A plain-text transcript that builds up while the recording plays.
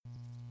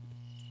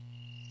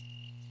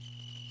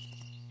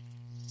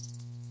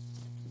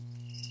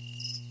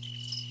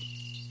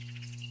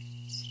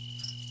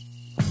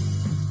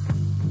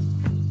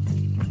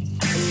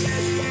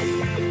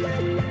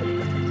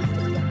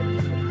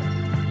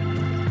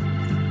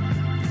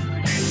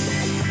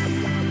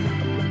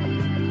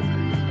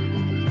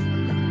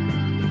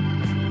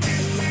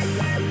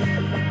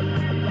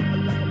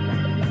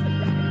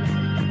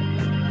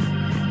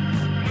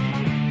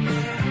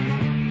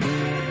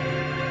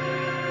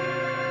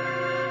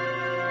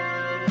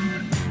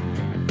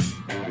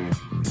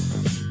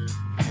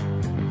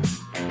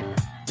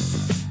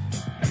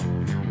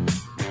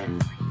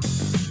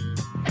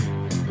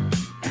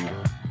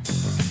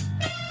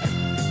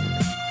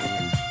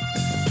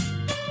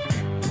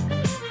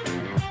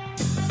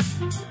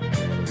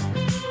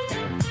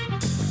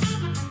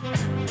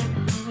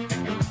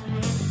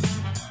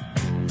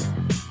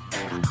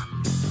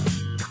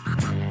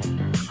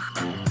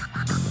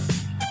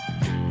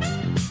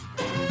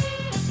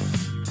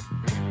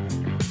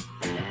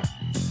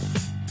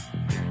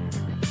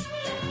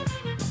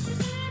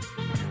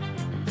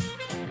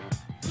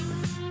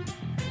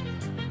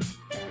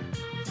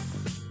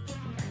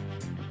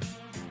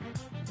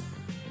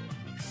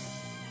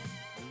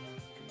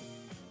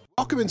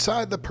Welcome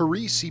inside the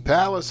Parisi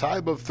Palace, high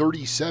above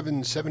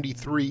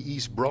 3773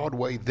 East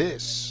Broadway.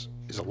 This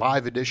is a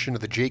live edition of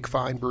the Jake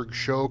Feinberg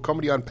Show,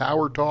 coming to you on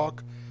Power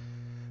Talk.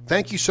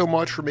 Thank you so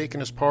much for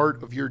making us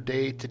part of your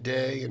day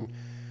today, and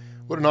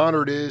what an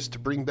honor it is to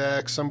bring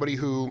back somebody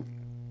who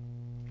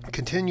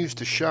continues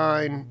to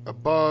shine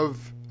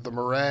above the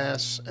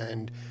morass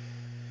and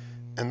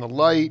the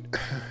light.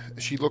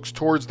 She looks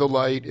towards the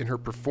light in her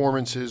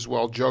performances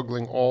while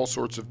juggling all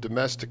sorts of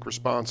domestic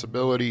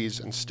responsibilities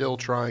and still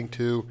trying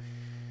to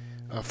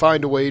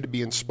find a way to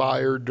be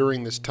inspired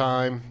during this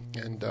time.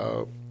 And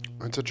I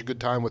had such a good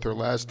time with her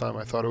last time,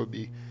 I thought it would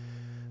be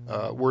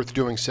worth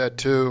doing set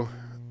two.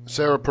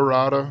 Sarah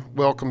Perrotta,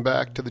 welcome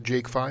back to the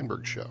Jake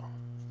Feinberg Show.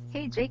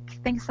 Hey, Jake.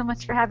 Thanks so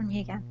much for having me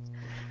again.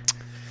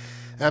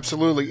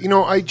 Absolutely. You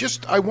know, I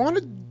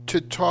wanted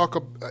to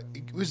talk.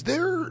 Was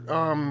there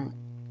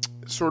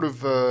sort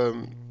of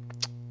a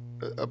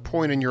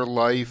point in your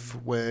life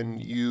when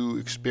you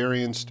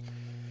experienced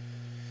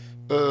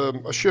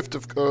a shift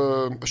of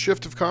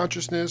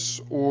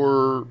consciousness,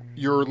 or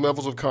your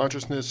levels of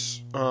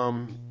consciousness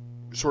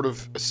sort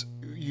of,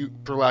 you,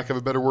 for lack of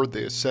a better word,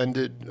 they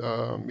ascended?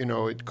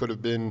 It could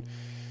have been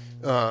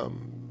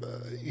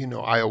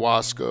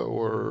ayahuasca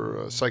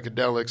or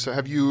psychedelics. So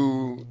have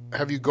you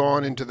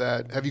gone into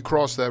that? Have you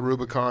crossed that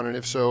Rubicon? And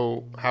if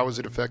so, how has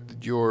it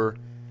affected your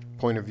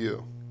point of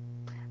view?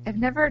 I've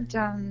never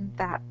done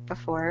that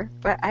before,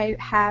 but I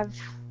have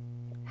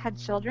had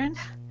children,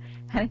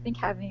 and I think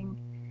having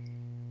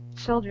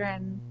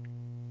children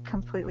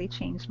completely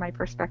changed my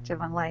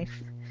perspective on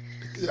life.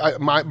 It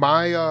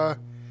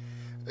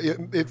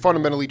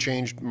fundamentally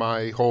changed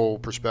my whole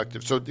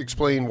perspective. So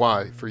explain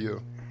why for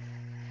you.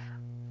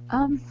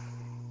 I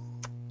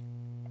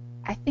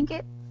think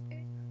it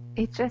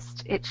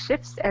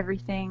shifts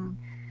everything.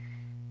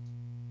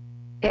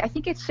 I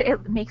think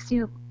it makes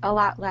you a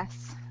lot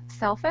less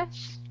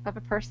selfish of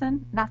a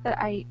person. Not that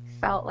I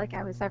felt like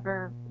I was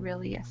ever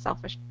really a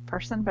selfish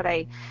person, but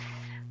I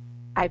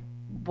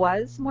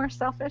was more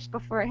selfish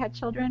before I had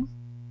children.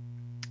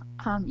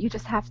 You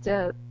just have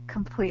to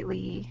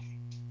completely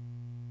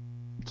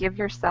give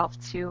yourself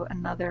to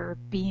another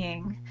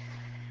being,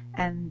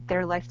 and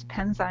their life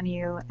depends on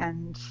you,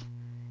 and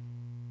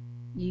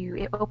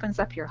it opens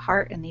up your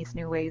heart in these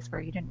new ways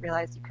where you didn't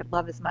realize you could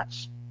love as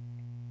much.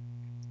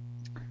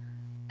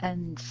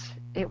 And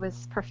it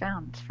was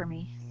profound for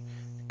me.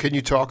 Can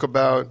you talk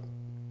about,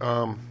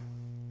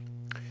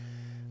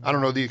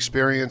 the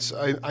experience?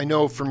 I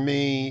know for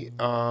me,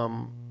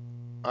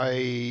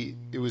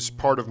 it was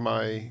part of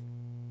my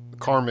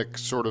karmic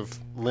sort of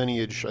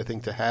lineage, I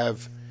think, to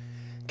have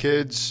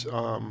kids.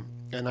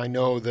 And I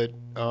know that,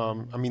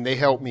 they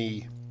helped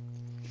me.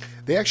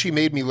 They actually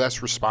made me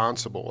less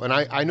responsible. And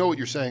I know what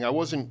you're saying. I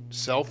wasn't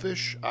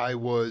selfish. I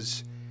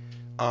was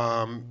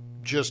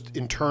just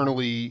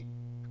internally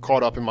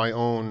caught up in my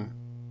own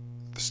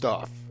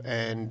stuff.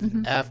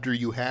 And after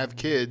you have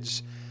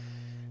kids,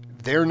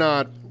 they're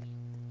not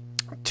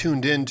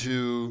tuned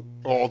into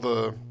all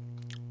the,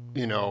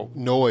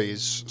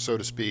 noise, so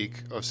to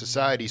speak, of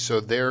society.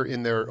 So they're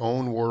in their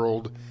own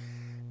world.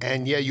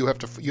 And yeah, you have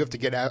to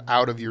get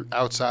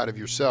outside of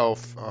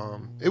yourself.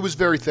 It was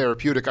very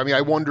therapeutic. I mean,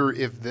 I wonder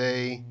if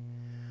they,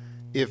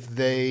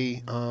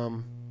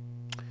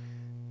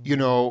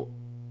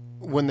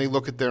 when they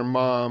look at their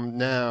mom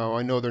now,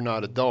 I know they're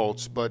not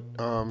adults, but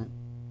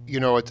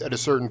at a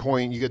certain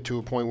point, you get to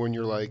a point when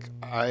you're like,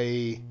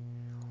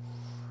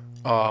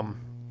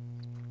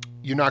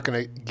 you're not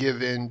going to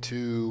give in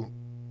to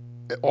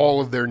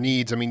all of their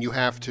needs. I mean, you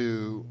have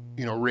to,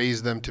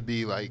 raise them to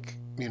be like,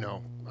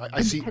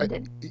 I see.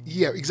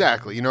 Yeah,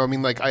 exactly.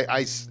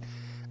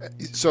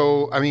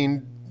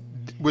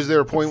 Was there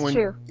a point it's when?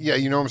 True. Yeah,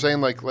 you know what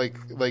I'm saying?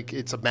 Like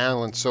it's a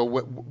balance. So,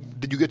 what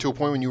did you get to a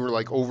point when you were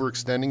like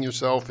overextending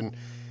yourself and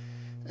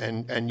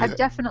I've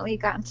definitely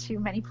gotten to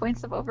many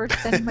points of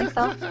overextending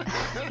myself,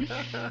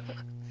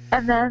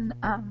 and then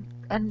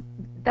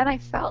I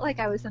felt like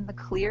I was in the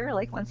clear.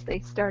 Like once they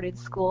started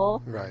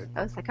school, right?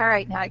 I was like, all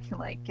right, now I can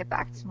get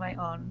back to my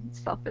own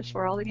selfish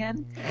world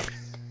again.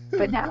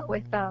 But now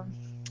with the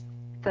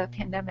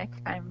pandemic,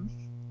 I'm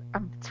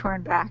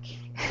torn back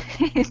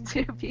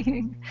into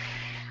being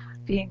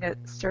a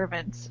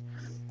servant.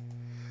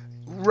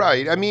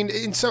 Right. I mean,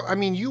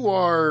 you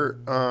are.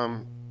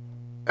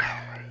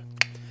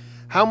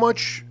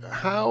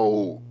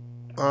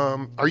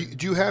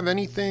 Do you have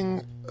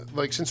anything,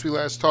 like, since we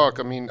last talked?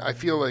 I mean, I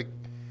feel like,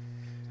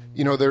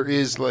 there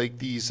is like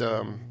these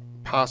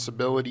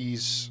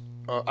possibilities.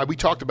 We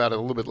talked about it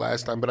a little bit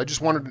last time, but I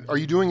just wondered, are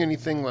you doing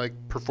anything like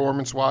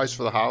performance-wise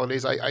for the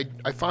holidays?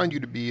 I find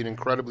you to be an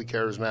incredibly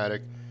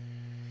charismatic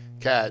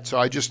cat. So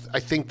I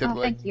think that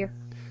Thank you.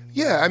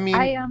 Yeah, I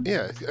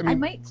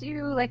might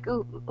do like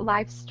a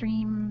live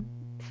stream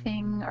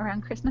thing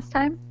around Christmas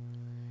time.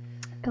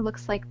 It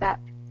looks like that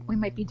we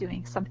might be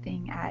doing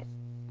something at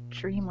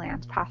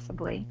Dreamland,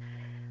 possibly.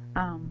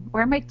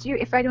 Or I might do,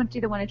 if I don't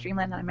do the one at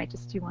Dreamland, then I might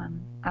just do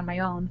one on my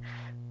own.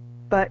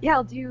 But yeah,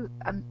 I'll do,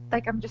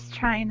 I'm just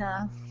trying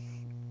to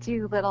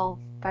do little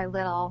by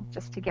little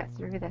just to get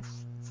through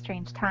this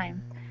strange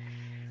time.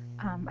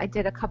 I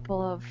did a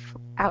couple of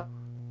out.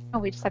 Oh,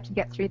 we just have to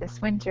get through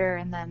this winter,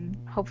 and then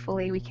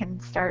hopefully we can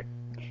start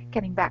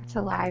getting back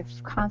to live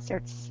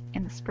concerts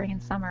in the spring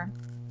and summer.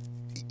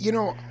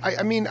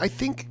 I mean, I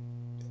think,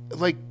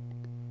 like,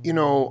 you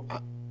know,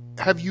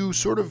 have you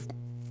sort of?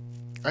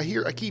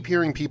 I keep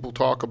hearing people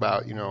talk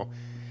about,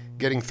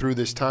 getting through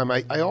this time.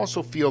 I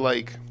also feel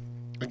like,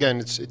 again,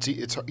 it's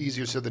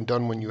easier said than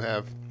done when you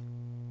have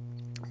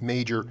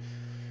major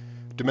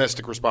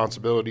domestic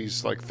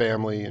responsibilities like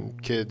family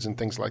and kids and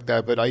things like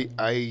that. But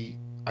I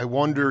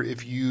wonder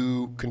if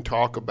you can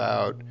talk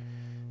about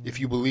if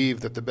you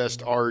believe that the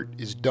best art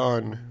is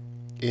done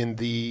in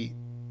the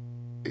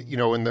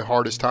in the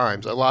hardest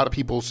times. A lot of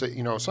people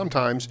say,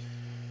 sometimes,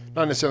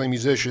 not necessarily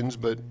musicians,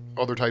 but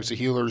other types of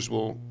healers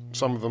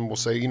some of them will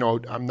say,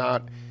 I'm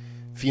not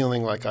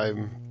feeling like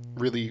I'm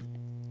really,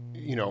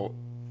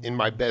 in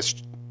my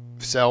best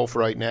self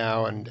right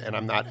now, and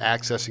I'm not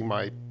accessing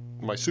my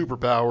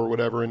superpower or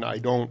whatever, and I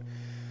don't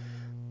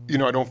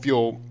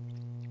feel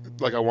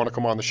like I want to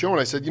come on the show. And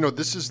I said,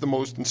 this is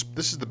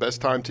the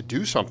best time to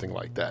do something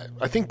like that.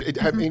 I think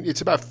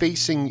it's about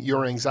facing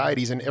your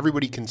anxieties, and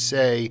everybody can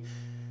say,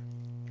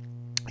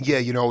 yeah,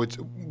 it's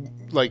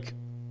like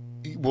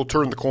we'll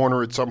turn the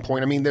corner at some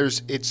point. I mean,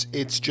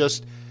 it's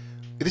just,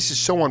 this is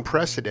so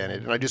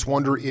unprecedented, and I just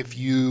wonder if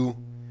you,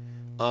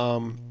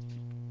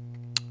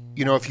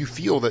 if you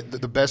feel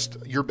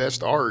that your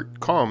best art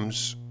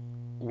comes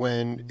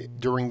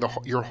during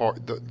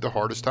the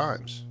hardest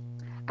times.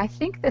 I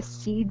think the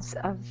seeds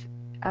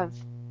of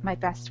my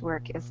best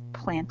work is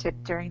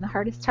planted during the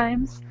hardest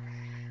times,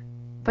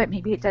 but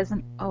maybe it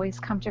doesn't always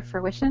come to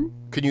fruition.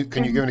 Can you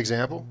give an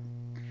example?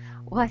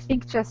 Well, I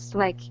think just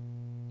like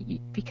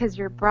because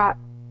you're brought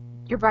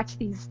to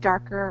these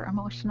darker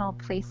emotional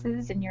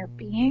places in your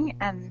being,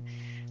 and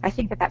I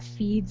think that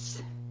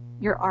feeds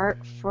your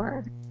art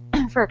for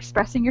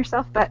expressing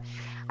yourself. But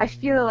I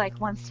feel like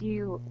once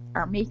you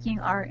are making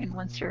art and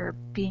once you're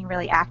being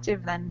really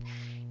active, then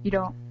you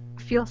don't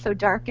feel so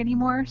dark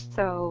anymore.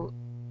 So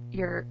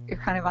you're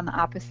kind of on the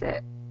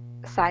opposite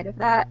side of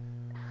that.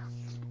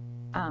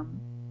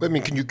 I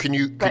mean, can you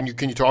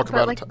talk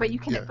about it? But you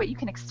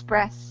can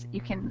express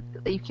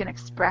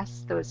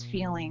those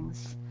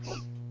feelings.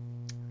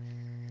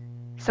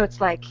 So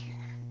it's like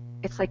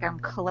I'm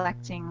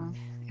collecting.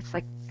 It's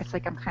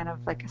like I'm kind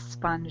of like a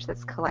sponge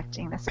that's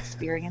collecting this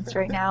experience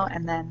right now,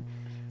 and then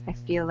I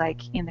feel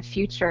like in the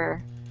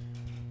future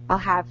I'll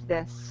have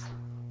this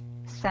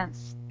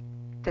sense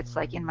that's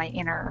like in my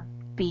inner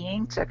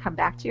being to come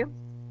back to.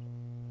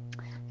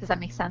 Does that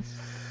make sense?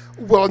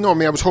 Well, no, I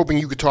mean, I was hoping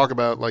you could talk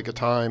about like a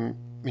time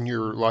in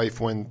your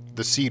life when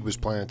the seed was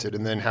planted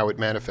and then how it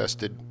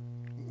manifested,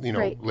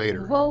 right.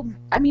 Later. Well,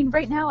 I mean,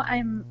 right now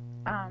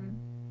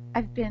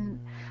I've been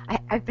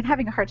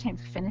having a hard time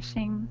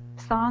finishing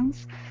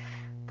songs,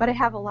 but I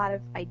have a lot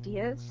of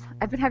ideas.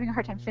 I've been having a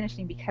hard time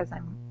finishing because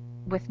I'm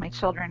with my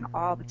children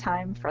all the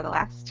time for the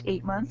last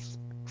 8 months.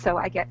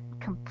 So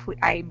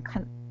I'm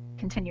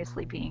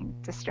continuously being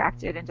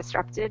distracted and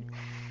disrupted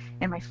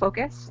in my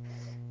focus.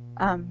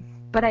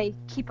 But I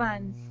keep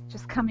on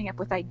just coming up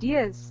with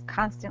ideas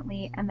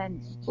constantly, and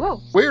then,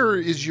 whoa. Where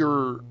is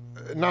your,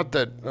 not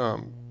that,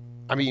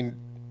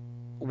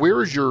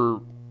 where is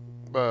your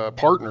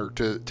partner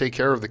to take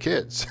care of the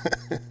kids?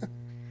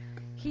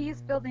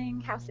 He's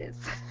building houses.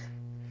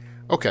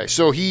 Okay,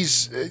 so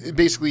he's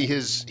basically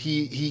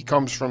he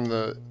comes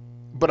from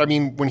but I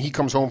mean, when he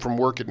comes home from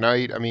work at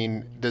night, I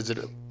mean, does it...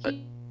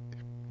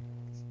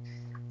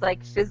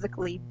 like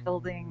physically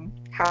building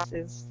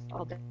houses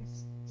all day.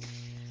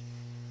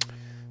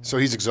 So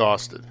he's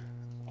exhausted.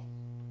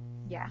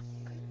 Yeah.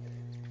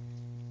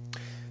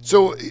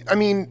 So, I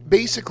mean,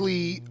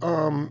 basically,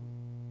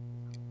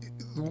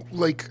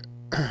 like,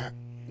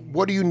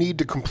 what do you need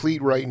to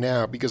complete right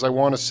now? Because I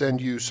want to send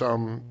you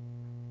some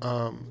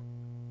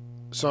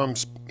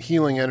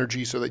healing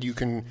energy so that you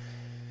can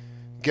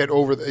get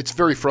over it's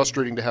very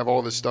frustrating to have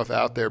all this stuff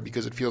out there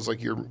because it feels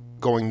like you're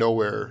going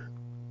nowhere.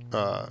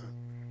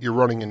 You're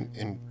running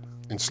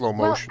in slow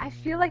motion. Well, I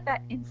feel like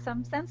that in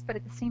some sense, but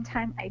at the same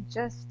time, I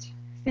just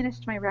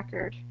finished my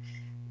record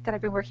that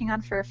I've been working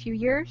on for a few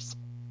years.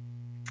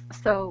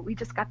 So we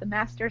just got the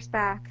masters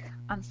back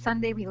on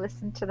Sunday. We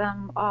listened to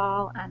them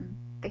all, and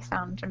they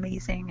sound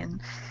amazing.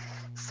 And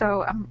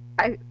so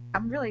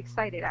I'm really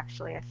excited.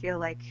 Actually, I feel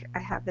like I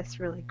have this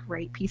really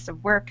great piece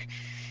of work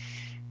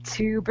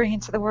to bring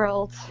into the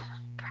world,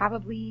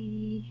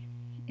 probably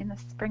in the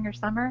spring or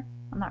summer.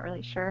 I'm not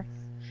really sure.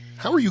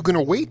 How are you going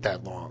to wait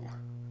that long?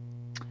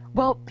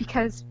 Well,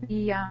 because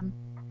we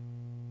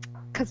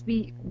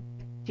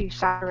do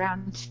shop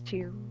around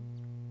to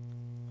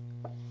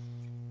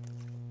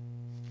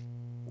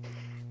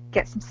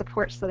get some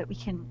support so that we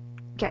can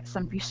get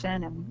some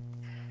vision and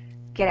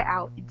get it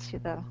out into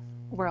the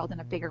world in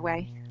a bigger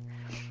way.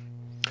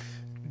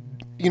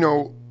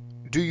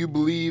 Do you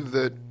believe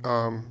that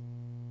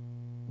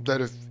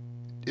that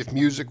if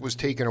music was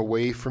taken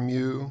away from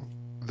you,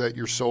 that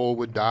your soul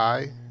would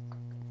die?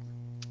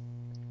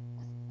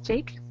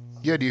 Jake?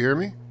 Yeah, do you hear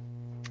me?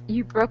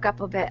 You broke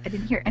up a bit. I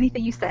didn't hear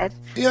anything you said.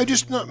 Yeah, I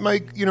just not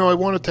Mike. I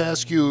wanted to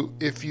ask you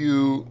if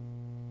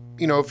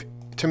if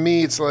to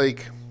me it's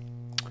like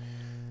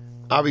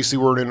obviously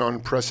we're in an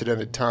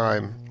unprecedented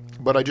time,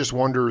 but I just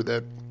wonder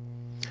that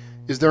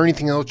is there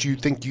anything else you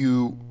think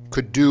you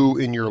could do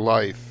in your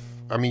life?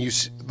 I mean,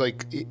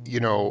 like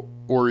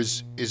or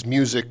is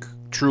music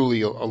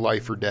truly a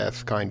life or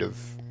death kind of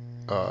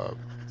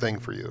thing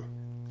for you?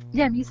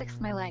 Yeah, music's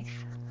my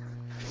life.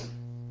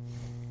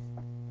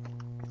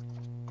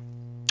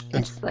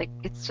 And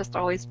It's just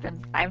always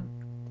been.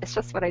 It's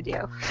just what I do. I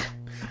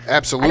don't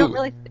absolutely.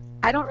 really.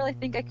 I don't really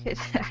think I could.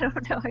 I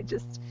don't know. I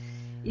just,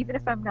 even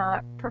if I'm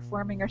not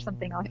performing or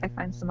something, I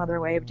find some other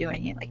way of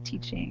doing it, like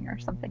teaching or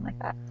something like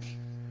that.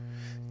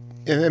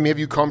 And I mean, have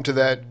you come to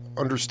that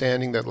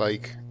understanding that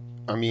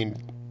I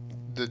mean,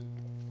 the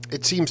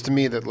it seems to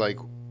me that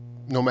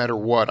no matter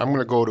what, I'm going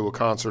to go to a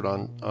concert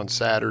on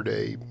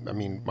Saturday. I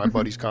mean, my Hmm.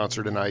 buddy's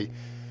concert, and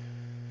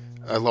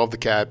I love the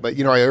cat, but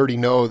I already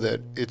know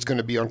that it's going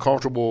to be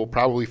uncomfortable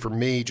probably for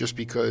me just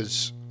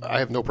because I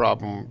have no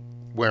problem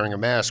wearing a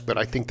mask, but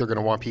I think they're going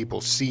to want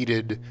people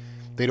seated.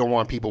 They don't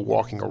want people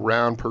walking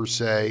around per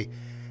se.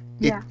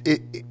 Yeah.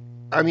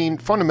 I mean,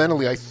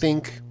 fundamentally, I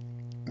think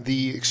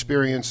the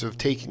experience of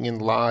taking in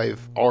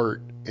live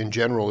art in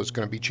general is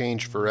going to be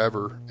changed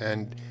forever.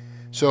 And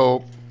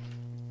so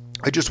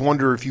I just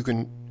wonder if you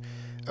can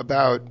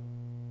about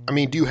I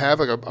mean, do you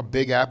have a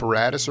big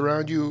apparatus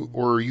around you,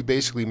 or are you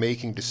basically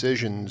making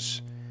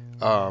decisions?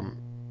 Um,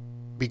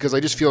 because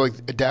I just feel like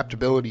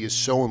adaptability is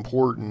so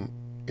important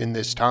in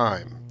this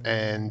time,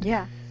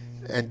 Yeah.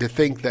 and to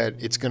think that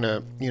it's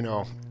gonna,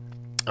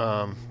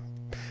 um,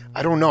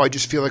 I don't know. I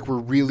just feel like we're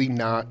really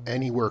not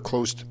anywhere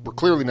close. We're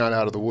clearly not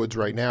out of the woods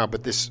right now,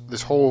 but this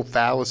whole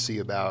fallacy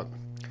about,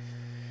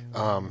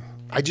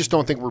 I just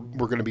don't think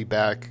we're going to be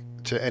back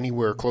to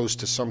anywhere close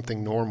to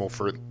something normal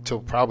for till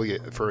probably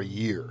for a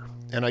year.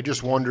 And I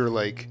just wonder,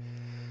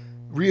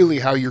 really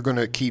how you're going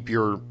to keep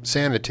your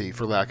sanity,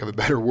 for lack of a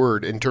better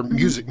word, in term Hmm.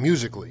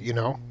 musically.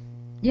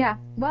 Yeah.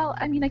 Well,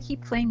 I mean, I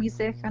keep playing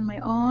music on my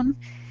own,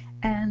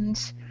 and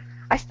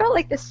I felt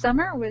like this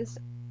summer was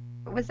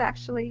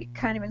actually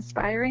kind of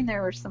inspiring.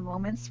 There were some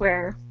moments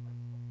where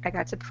I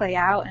got to play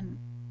out, and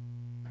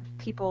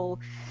people.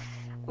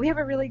 We have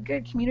a really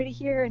good community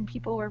here, and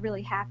people were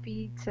really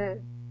happy to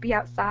be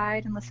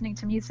outside and listening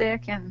to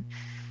music, and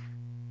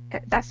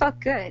that felt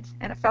good.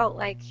 And it felt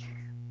like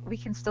we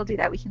can still do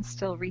that. We can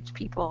still reach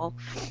people,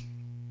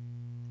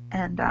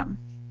 and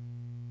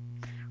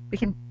we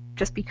can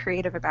just be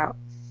creative about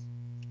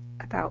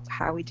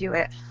how we do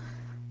it.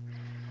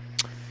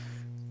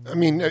 I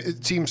mean,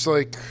 it seems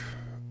like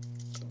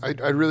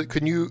I really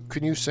can you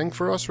sing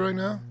for us right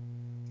now?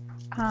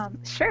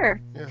 Sure.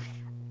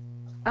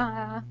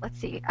 Yeah, Let's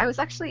see. I was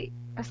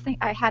thinking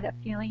I had a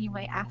feeling you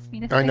might ask me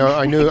to I sing. know,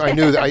 I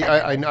knew that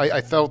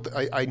I felt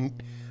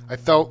I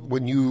felt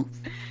when you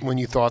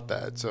thought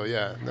that. So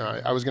yeah,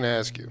 no, I was going to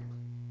ask you.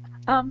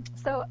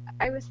 So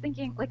I was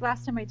thinking, like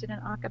last time I did an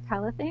a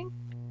cappella thing,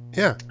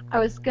 Yeah. I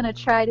was gonna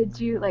try to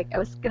do like I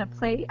was gonna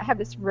play. I have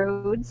this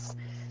Rhodes.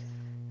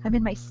 I'm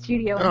in my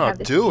studio and I Oh, have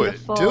this do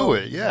beautiful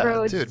it, yeah,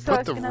 Rhodes. dude. So I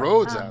Put was the gonna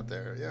roads out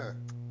there, yeah.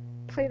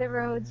 play the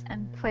Rhodes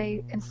and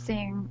play and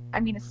sing. I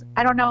mean,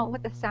 I don't know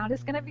what the sound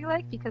is gonna be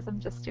like because I'm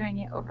just doing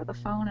it over the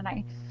phone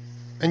and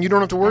And you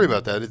don't have to worry I'm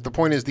about that. The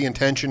point is the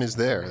intention is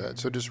there.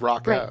 So just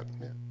rock right. out.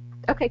 Yeah.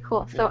 Okay,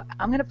 cool. Yeah. So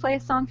I'm gonna play a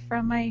song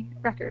from my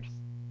record.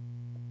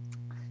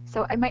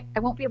 So I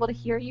won't be able to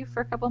hear you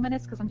for a couple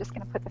minutes because I'm just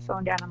gonna put the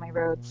phone down on my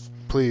Rhodes.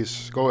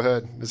 Please go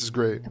ahead. This is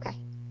great. Okay.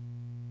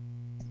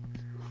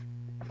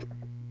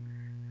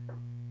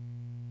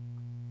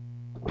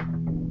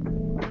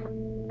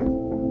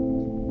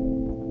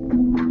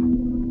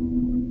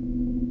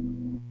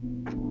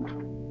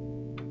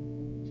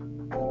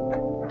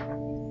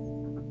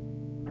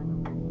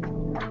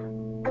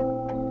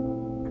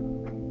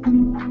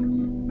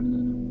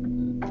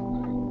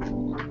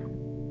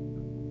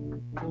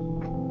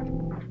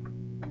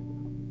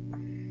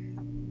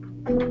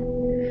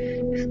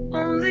 If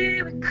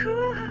only we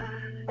could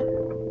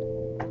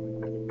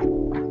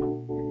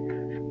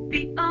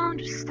be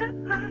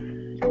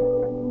understood,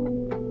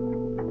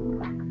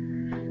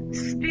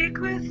 speak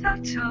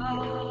without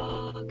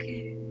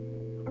talking,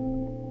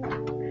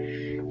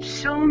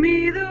 show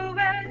me the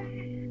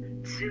way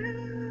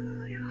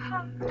to your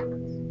heart,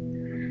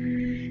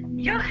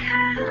 your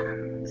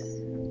hands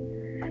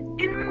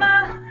in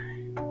mine,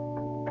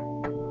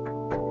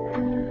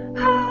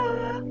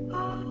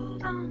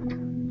 hold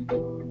on,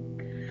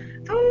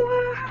 the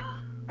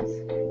world's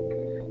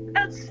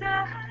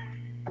outside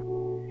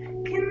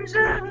can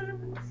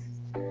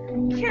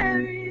just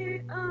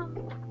carry on,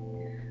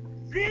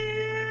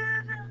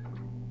 living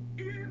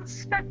in the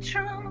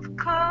spectrum of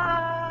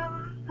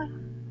color.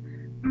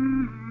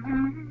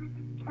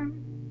 Mm-hmm.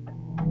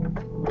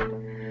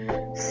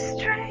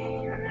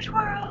 Strange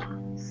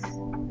worlds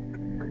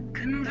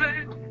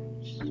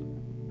converge.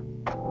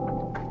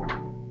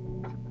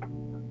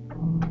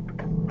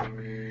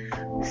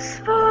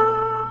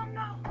 Slow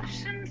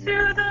motion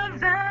through the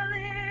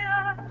valley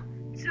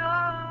of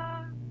dark.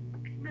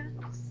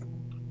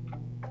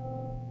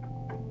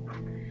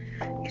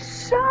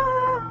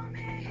 show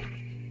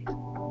me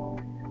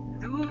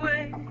the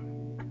way.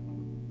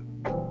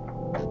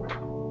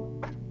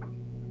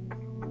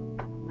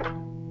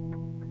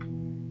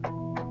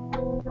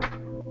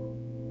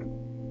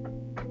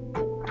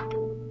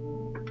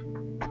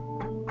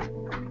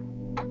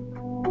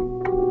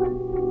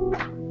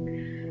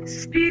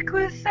 Speak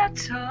without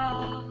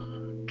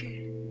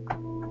talking.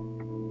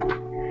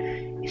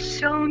 You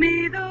show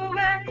me the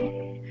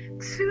way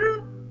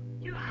to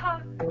your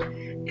heart.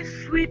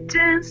 If we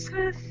dance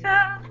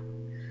without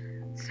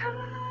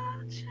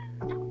touching,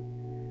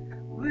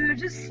 we're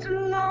just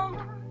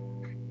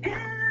alone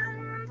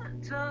in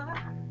the dark.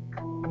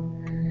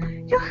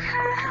 Your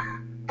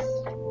hands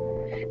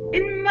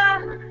in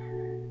mine.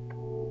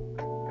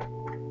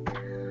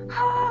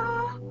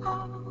 Hold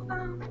on.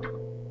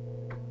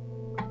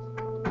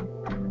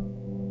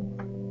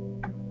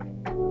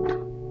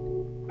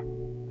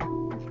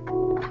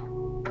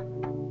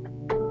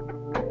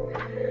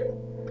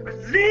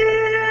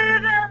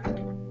 Living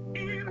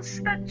in a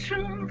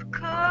spectrum of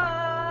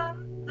color.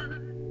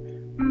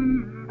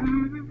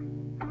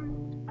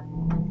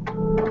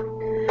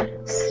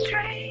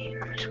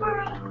 Strange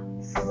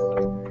worlds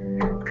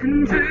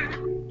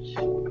converge.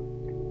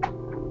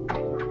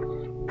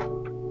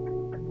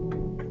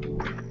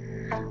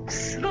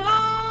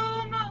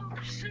 Slow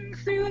motion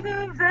through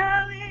the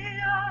valley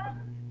of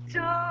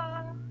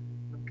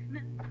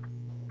darkness.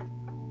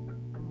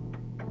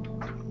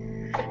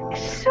 You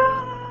show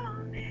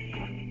me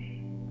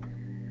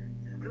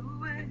the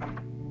way.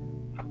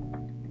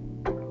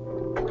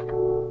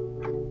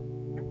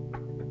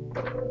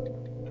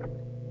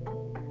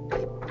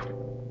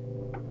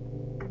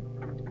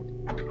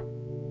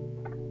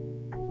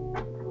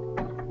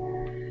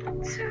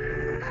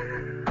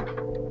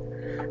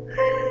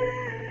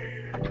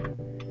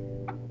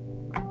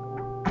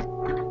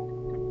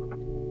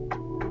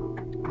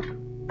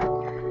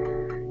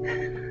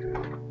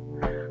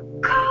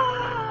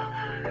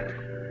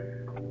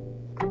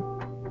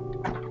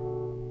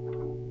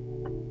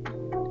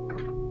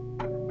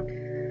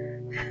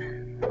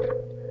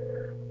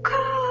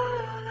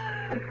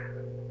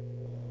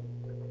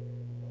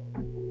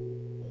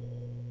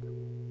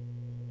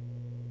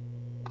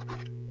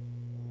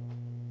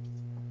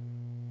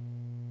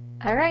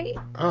 All right.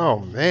 Oh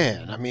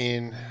man, I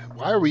mean,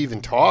 why are we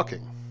even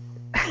talking?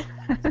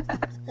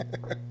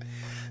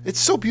 It's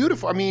so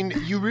beautiful. I mean,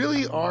 you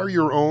really are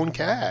your own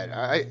cat.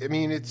 I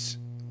mean, it's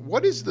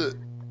what is the?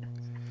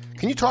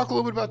 Can you talk a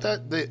little bit about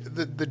that?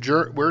 The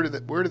journey. Where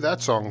did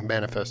that song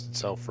manifest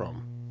itself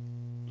from?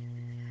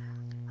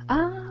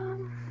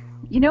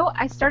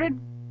 I started.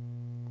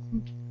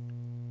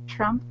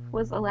 Trump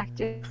was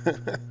elected.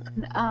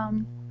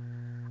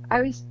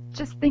 I was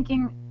just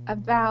thinking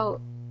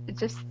about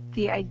just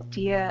the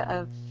idea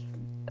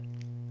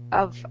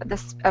of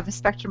a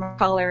spectrum of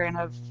color and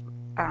of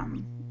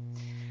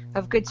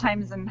good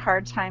times and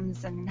hard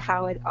times and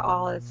how it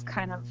all is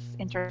kind of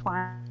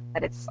intertwined.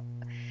 That it's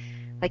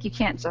like you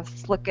can't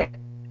just look at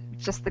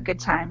just the good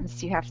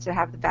times. You have to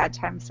have the bad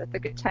times with the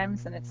good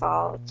times, and it's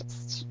all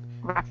just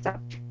wrapped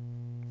up.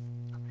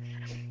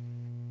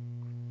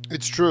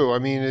 It's true. I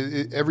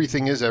mean,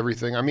 everything is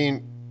everything. I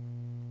mean,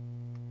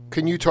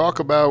 can you talk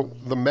about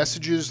the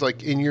messages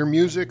like in your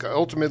music?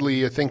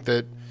 Ultimately, I think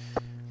that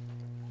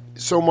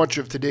so much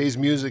of today's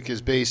music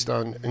is based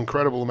on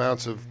incredible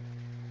amounts of,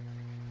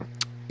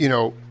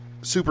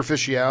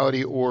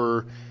 superficiality,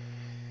 or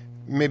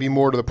maybe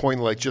more to the point,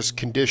 like just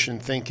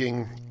conditioned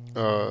thinking,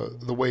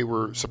 the way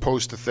we're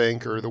supposed to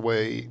think, or the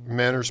way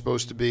men are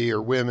supposed to be,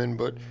 or women.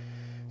 But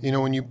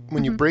when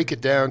you break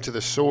it down to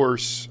the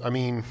source, I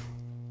mean,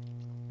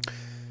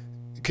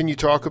 can you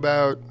talk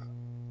about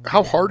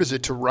how hard is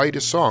it to write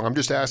a song? I'm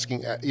just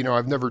asking.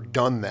 I've never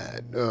done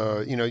that.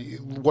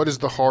 What is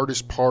the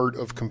hardest part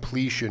of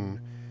completion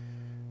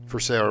for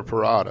Sarah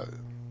Perrotta?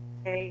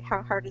 Hey,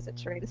 how hard is it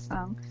to write a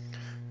song?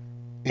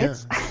 Yeah.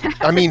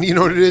 I mean, you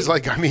know what it is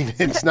like. I mean,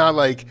 it's not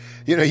like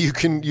you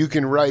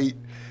can write.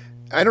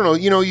 I don't know.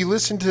 You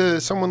listen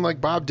to someone like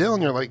Bob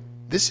Dylan, you're like,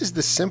 this is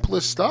the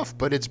simplest stuff,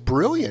 but it's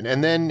brilliant.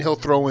 And then he'll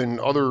throw in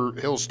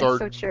he'll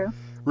start It's so true.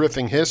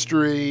 riffing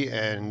history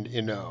and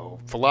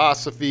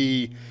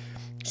philosophy.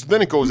 So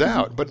then it goes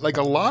out. But like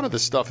a lot of the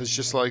stuff is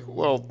just like,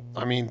 well,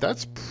 I mean,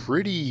 that's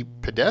pretty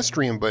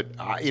pedestrian. But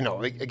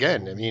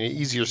again, I mean,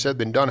 easier said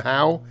than done.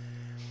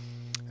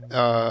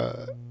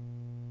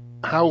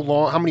 How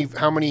long?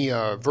 How many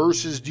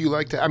verses do you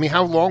like to? I mean,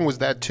 how long was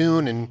that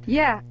tune? And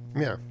Yeah.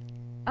 yeah.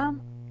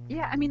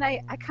 Yeah. I mean,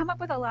 I come up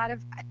with a lot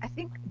of. I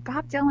think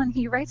Bob Dylan,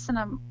 he writes in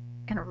a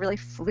really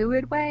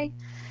fluid way.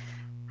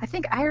 I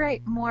think I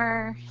write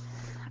more.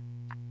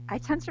 I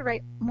tend to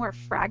write more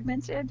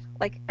fragmented.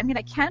 Like, I mean,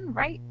 I can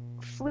write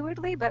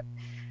fluidly, but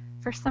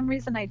for some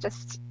reason,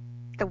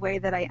 the way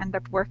that I end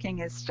up working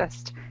is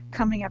just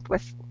coming up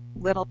with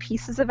little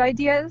pieces of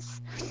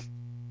ideas.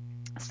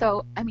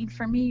 So, I mean,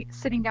 for me,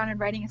 sitting down and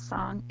writing a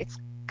song, it's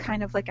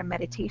kind of like a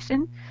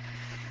meditation.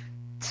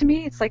 To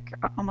me, it's like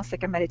almost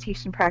like a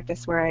meditation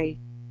practice where I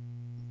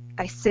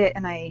sit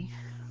and I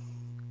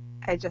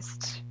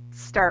just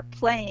start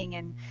playing,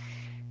 and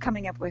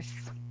coming up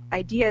with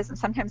ideas, and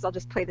sometimes I'll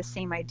just play the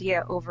same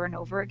idea over and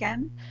over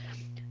again,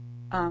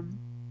 and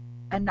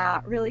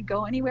not really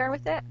go anywhere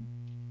with it.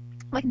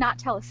 Like, not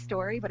tell a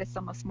story, but it's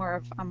almost more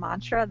of a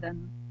mantra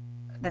than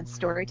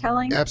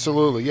storytelling.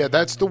 Absolutely. Yeah,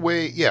 that's the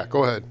way. Yeah,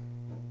 go ahead.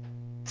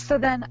 So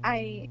then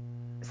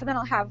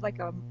I'll have like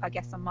I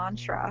guess a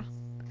mantra,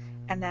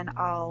 and then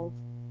I'll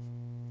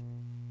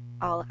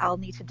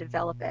need to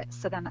develop it.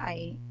 So then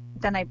I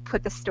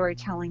put the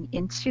storytelling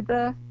into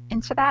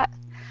that.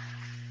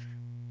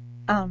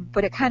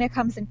 But it kind of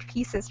comes in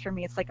pieces for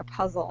me. It's like a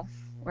puzzle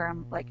where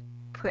I'm like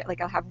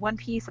I'll have one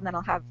piece, and then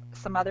I'll have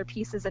some other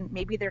pieces, and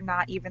maybe they're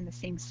not even the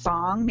same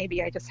song.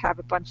 Maybe I just have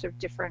a bunch of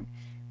different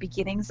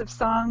beginnings of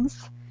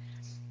songs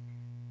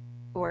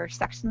or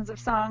sections of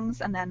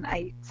songs, and then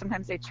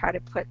sometimes I try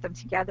to put them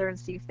together and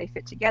see if they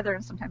fit together,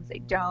 and sometimes they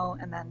don't,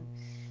 and then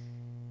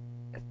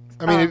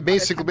I mean,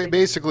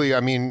 basically, I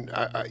mean,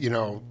 I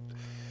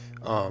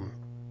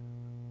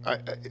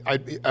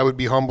would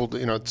be humbled.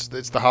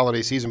 It's the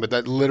holiday season, but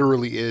that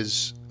literally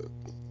is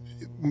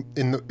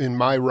in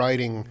my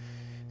writing,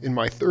 in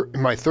my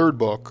third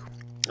book,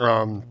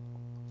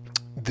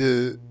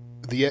 the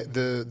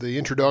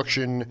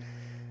introduction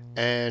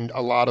and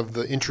a lot of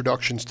the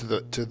introductions to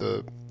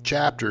the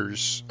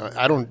chapters.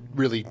 I don't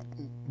really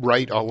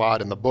write a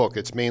lot in the book.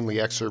 It's mainly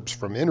excerpts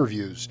from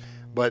interviews,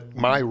 but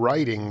my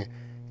writing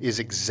is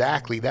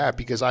exactly that,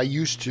 because I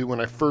used to, when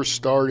I first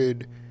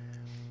started,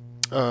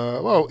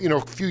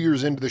 a few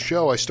years into the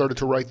show, I started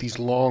to write these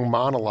long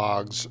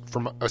monologues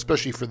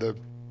especially for the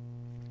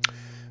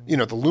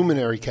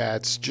luminary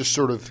cats, just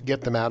sort of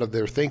get them out of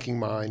their thinking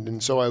mind.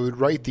 And so I would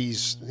write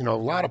these, a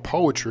lot of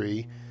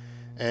poetry,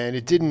 and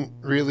it didn't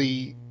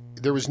really,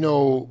 there was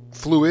no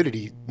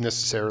fluidity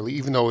necessarily,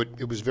 even though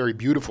it was very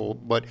beautiful.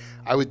 But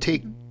I would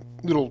take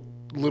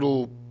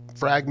little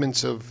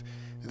fragments of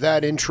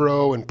that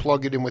intro and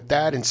plug it in with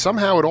that, and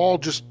somehow it all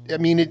just, I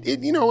mean,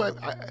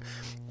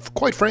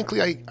 quite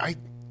frankly,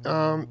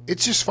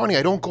 it's just funny.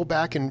 I don't go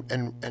back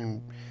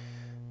and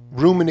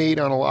ruminate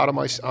on a lot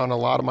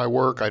of my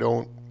work. I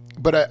don't,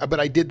 but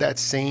I did that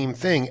same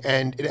thing,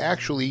 and it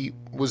actually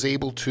was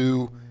able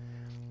to,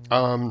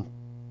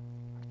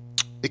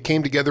 it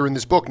came together in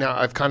this book. Now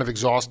I've kind of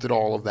exhausted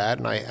all of that,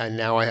 and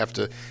now I have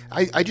to,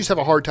 I just have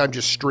a hard time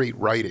just straight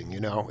writing.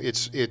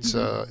 It's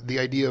the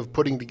idea of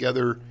putting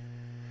together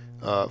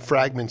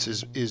fragments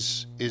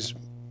is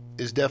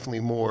definitely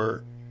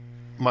more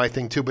my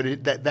thing too.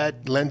 But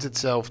that lends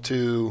itself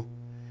to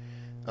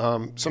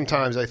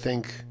sometimes I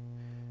think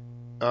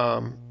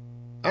I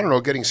don't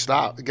know, getting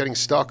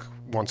stuck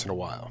once in a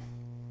while.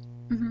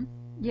 Mm-hmm.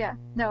 Yeah,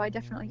 no, I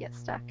definitely get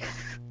stuck.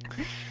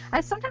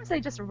 Sometimes I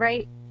just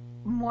write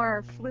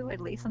more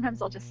fluidly.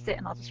 Sometimes I'll just sit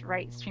and I'll just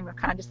write stream of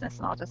consciousness,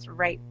 and I'll just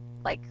write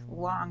like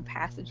long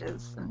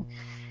passages, and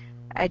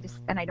I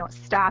don't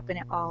stop, and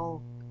it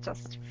all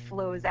just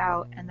flows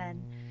out. And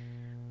then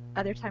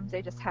other times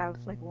I just have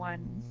like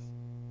one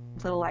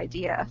little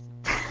idea,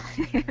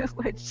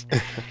 which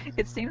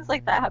it seems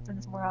like that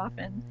happens more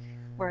often,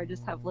 where I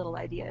just have little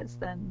ideas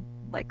than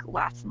like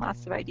lots and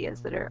lots of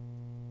ideas that are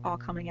all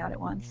coming out at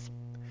once.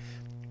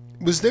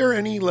 Was there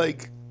any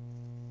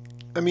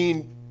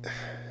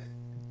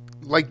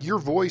your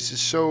voice is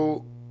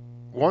so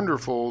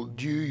wonderful.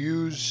 Do you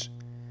use,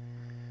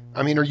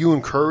 are you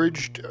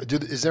encouraged?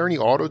 Is there any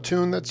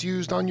auto-tune that's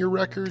used on your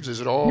records? Is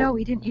it all? No,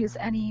 we didn't use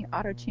any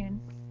auto-tune.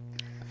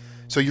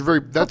 So you're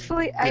very,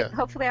 hopefully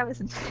I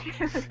wasn't.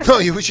 No,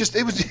 it was just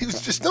that's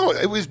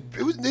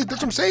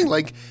what I'm saying.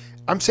 Like,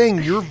 I'm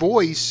saying your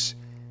voice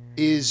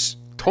is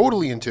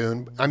totally in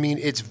tune. I mean,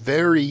 it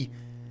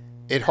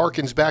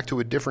harkens back to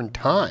a different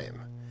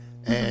time.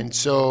 Mm-hmm. And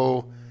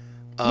so,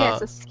 yeah,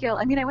 it's a skill.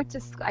 I mean,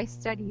 I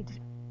studied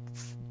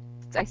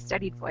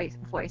voice.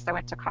 I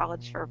went to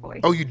college for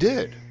voice. Oh, you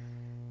did?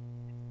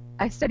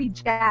 I studied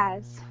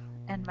jazz,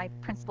 and my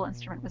principal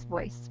instrument was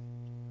voice.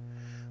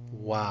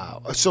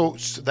 Wow. So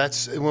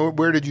that's,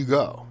 where did you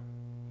go?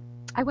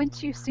 I went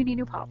to SUNY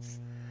New Paltz,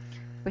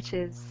 which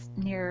is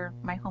near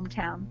my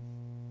hometown.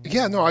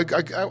 Yeah, no,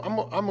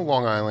 I'm a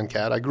Long Island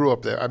cat. I grew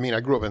up there. I mean, I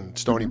grew up in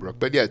Stony Brook,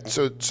 but yeah.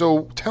 So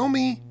tell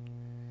me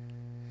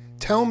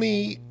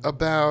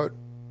about,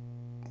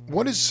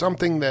 what is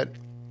something that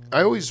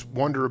I always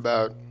wonder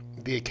about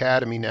the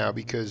Academy now,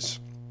 because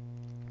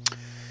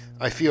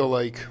I feel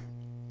like,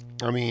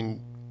 the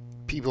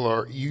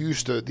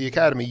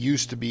Academy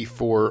used to be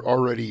for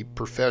already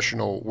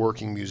professional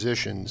working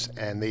musicians,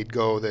 and they'd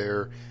go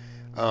there,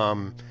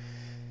 to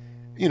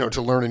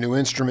learn a new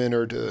instrument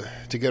or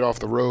to get off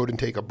the road and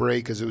take a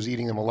break because it was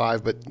eating them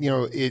alive. But, you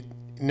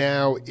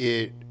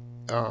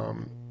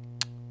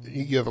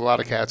have a lot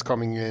of cats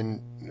coming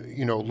in,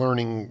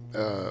 learning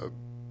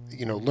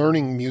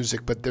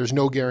music, but there's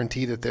no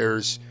guarantee that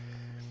there's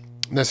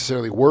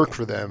necessarily work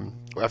for them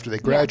after they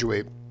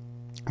graduate.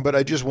 Yeah. But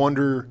I just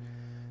wonder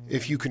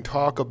if you can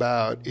talk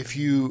about,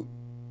 a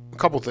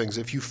couple things.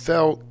 If you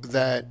felt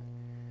that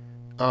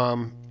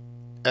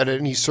at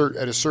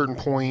a certain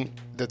point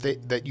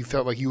that you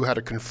felt like you had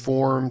to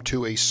conform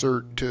to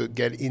to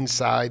get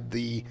inside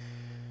the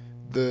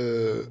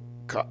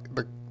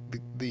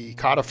the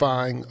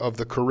codifying of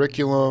the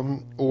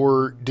curriculum,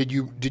 or did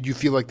you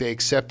feel like they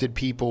accepted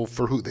people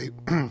for who they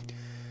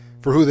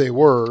for who they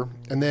were?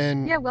 And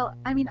then Yeah, well,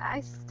 I mean,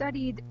 I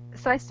studied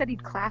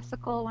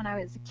classical when I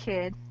was a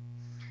kid.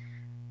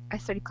 I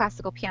studied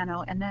classical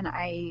piano, and then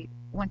I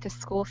went to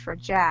school for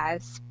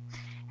jazz.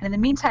 And in the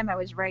meantime, I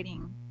was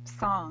writing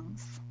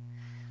songs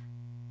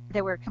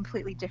that were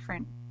completely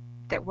different,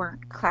 that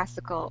weren't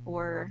classical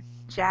or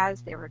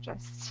jazz. They were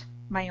just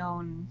my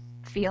own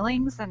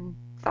feelings and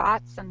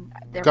thoughts, and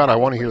they're God, I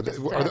want to hear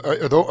probably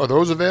that. just Are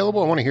those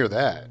available? I want to hear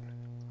that.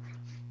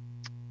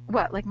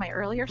 what, like my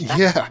earlier stuff?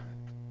 Yeah.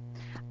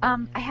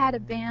 I had a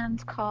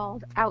band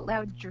called Out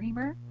Loud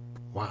Dreamer,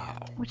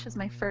 Wow. which was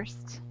my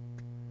first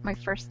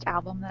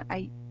album that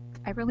I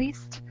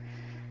released.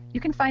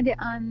 You can find it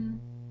on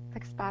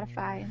like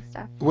Spotify and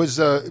stuff. Was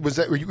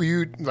that were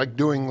you like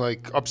doing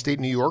like upstate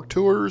New York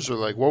tours, or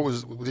like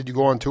did you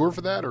go on tour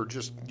for that, or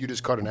you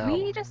just cut an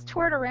album? We just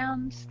toured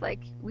around. Like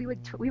we would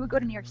go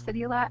to New York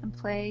City a lot and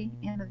play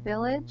in the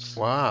Village,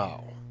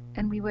 Wow.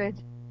 and we would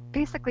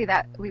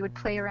we would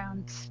play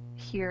around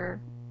here,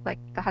 like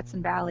the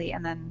Hudson Valley,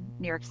 and then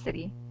New York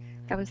City.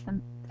 That was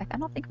I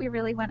don't think we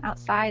really went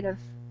outside of.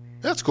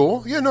 That's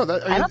cool. Yeah, no,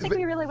 I don't think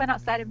we really went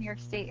outside of New York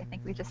State. I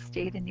think we just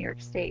stayed in New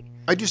York State.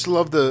 I just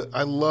love the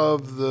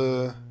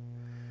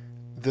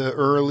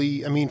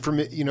early. I mean, for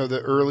me,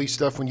 the early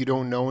stuff when you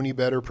don't know any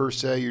better per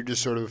se. You're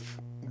just sort of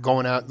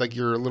going out like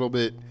you're a little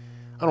bit.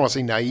 I don't want to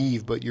say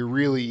naive, but you're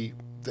really.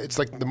 It's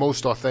like the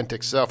most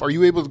authentic self. Are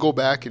you able to go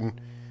back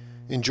and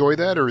enjoy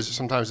that, or is it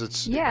sometimes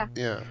it's Yeah.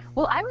 Yeah.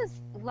 Well, I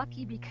was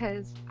lucky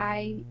because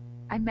I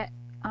met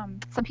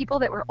some people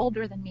that were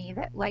older than me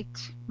that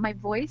liked my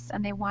voice,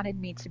 and they wanted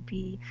me to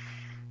be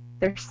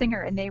their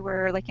singer, and they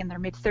were like in their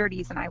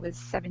mid-30s and I was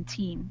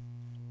 17.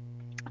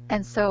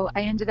 And so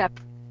I ended up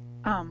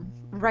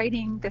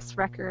writing this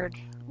record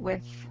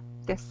with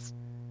this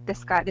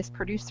guy, this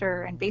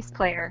producer and bass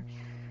player,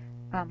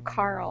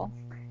 Carl,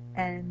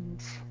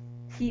 and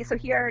he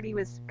already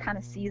was kind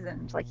of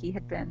seasoned, like he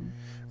had been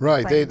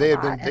Right. They playing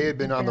a had lot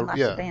been and on been the in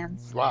lots of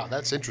bands. Wow,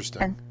 that's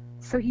interesting. And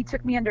so he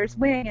took me under his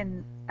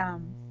wing,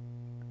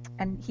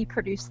 and he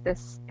produced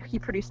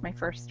my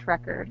first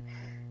record,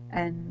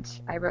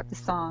 and I wrote the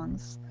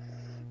songs.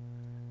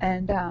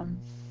 And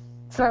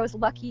so I was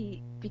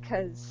lucky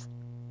because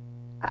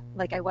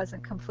like I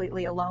wasn't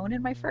completely alone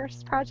in my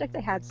first project. I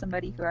had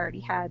somebody who already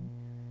had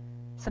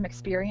some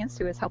experience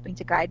who was helping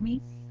to guide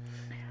me.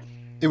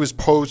 It was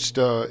post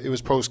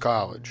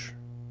college.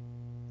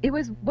 It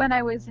was when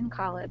I was in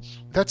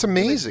college. That's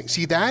amazing.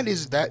 See, that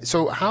is that.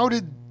 So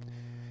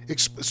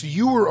so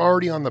you were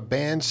already on the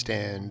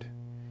bandstand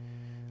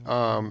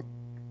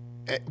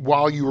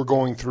while you were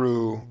going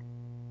through,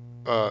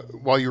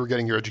 while you were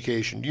getting your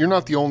education. You're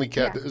not the only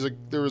cat. Yeah.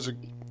 There was a,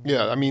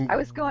 yeah, I mean. I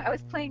was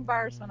playing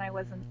bars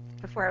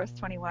before I was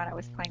 21. I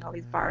was playing all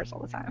these bars all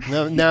the time.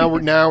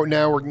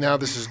 now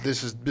this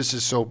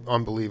is so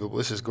unbelievable.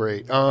 This is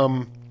great.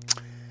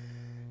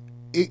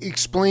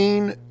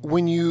 Explain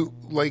when you,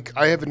 like,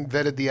 I haven't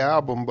vetted the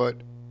album, but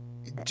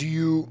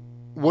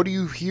what do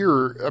you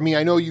hear? I mean,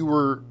 I know you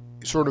were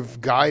sort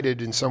of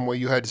guided in some way.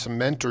 You had some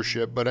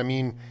mentorship, but I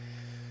mean,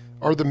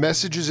 are the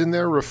messages in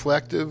there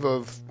reflective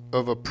of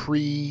a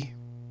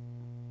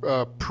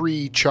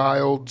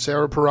pre-child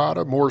Sarah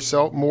Perrotta,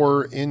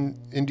 more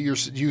into your?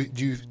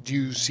 Do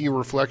you see a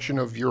reflection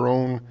of your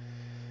own?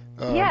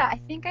 Yeah,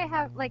 I think I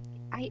have, like,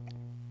 I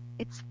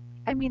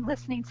mean,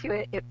 listening to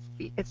it,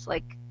 it's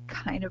like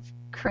kind of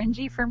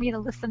cringy for me to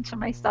listen to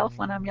myself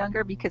when I'm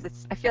younger, because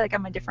I feel like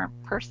I'm a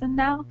different person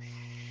now.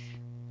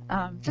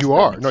 You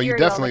are. No, you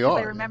definitely are.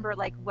 I remember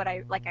I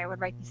would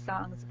write these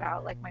songs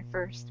about like my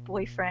first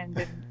boyfriend,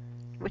 and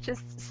which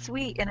is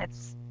sweet and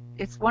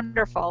it's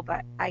wonderful,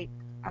 but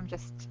I'm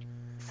just,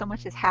 so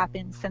much has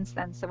happened since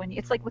then. So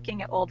it's like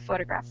looking at old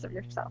photographs of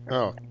yourself.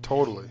 Oh,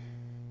 totally.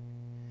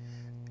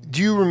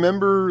 Do you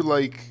remember,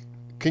 like,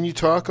 can you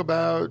talk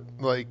about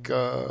like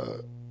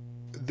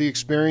the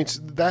experience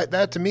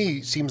that to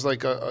me seems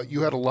like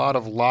you had a lot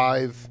of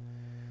live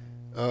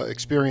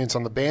experience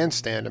on the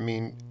bandstand. I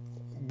mean,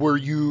 were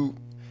you,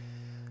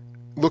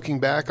 looking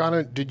back on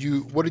it,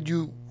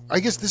 I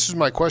guess this is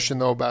my question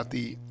though about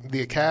the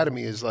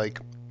academy, is like,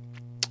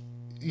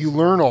 you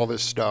learn all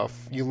this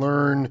stuff, you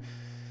learn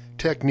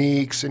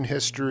techniques and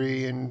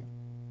history and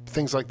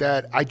things like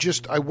that.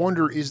 I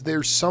wonder, is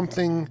there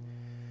something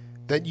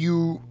that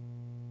you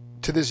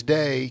to this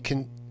day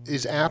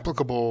is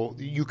applicable,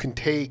 you can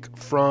take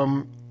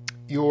from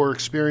your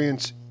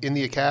experience in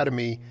the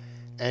academy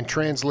and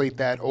translate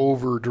that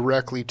over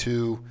directly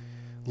to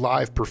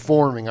live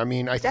performing? I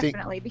mean,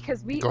 definitely,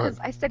 because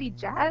I studied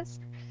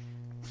jazz,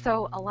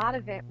 so a lot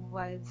of it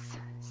was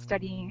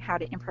studying how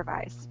to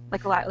improvise.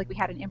 Like we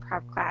had an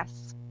improv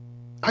class.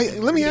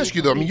 Let me ask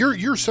you though. I mean,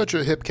 you're such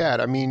a hip cat.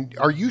 I mean,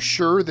 are you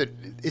sure that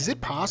is it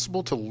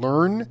possible to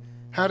learn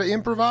how to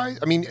improvise?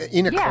 I mean,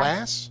 in a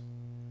class?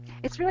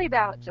 It's really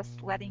about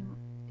just letting.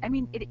 I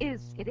mean, it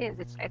is.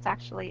 It's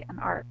actually an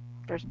art.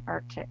 There's an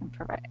art to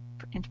improvise.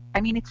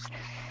 I mean,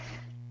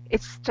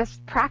 it's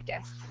just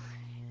practice.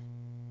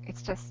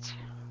 it's just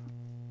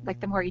like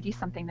the more you do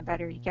something, the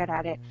better you get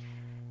at it.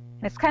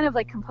 And it's kind of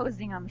like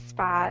composing on the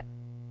spot.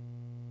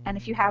 And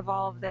if you have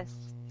all of this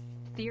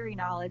theory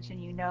knowledge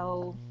and you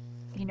know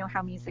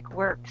how music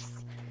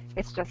works,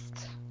 it's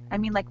just, I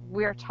mean, like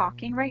we're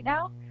talking right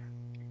now,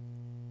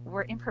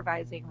 we're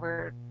improvising,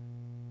 we're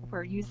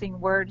using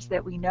words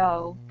that we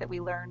know that we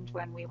learned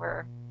when we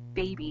were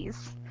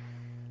babies,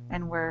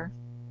 and we're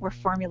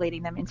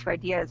formulating them into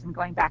ideas and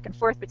going back and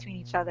forth between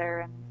each other,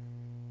 and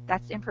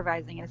that's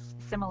improvising. And it's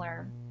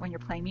similar when you're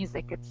playing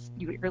music. It's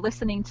you're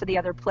listening to the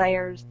other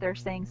players, they're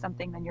saying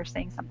something, then you're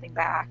saying something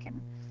back,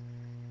 and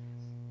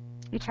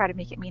you try to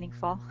make it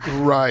meaningful.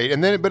 Right,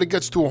 and then but it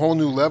gets to a whole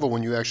new level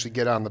when you actually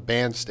get on the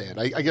bandstand.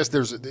 I guess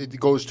it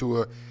goes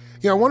to a,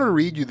 I wanted to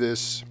read you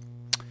this.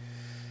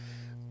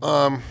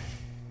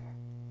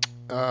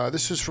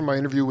 This is from my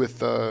interview with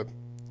the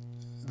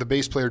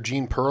bass player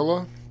Gene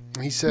Perrotta.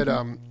 He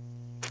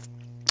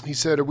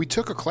said, we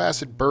took a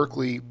class at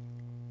Berkeley.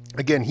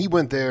 Again, he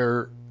went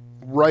there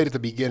right at the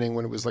beginning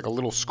when it was like a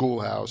little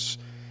schoolhouse.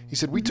 He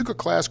said, we took a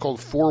class called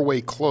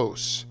Four-Way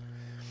Close.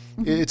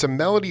 It's a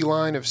melody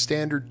line of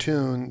standard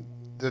tune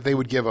that they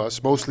would give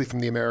us, mostly from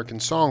the American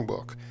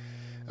Songbook.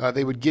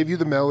 They would give you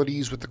the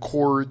melodies with the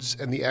chords,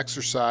 and the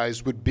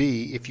exercise would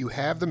be, if you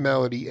have the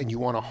melody and you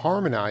want to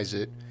harmonize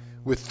it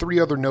with 3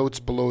 other notes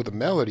below the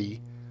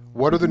melody,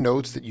 what are the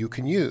notes that you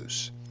can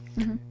use?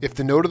 If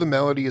the note of the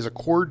melody is a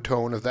chord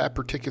tone of that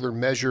particular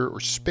measure or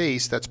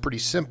space, that's pretty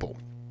simple.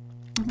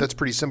 That's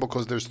pretty simple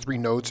because there's 3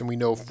 notes and we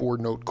know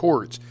 4-note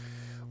chords.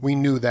 We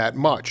knew that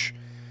much.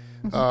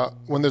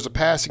 When there's a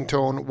passing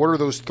tone, what are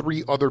those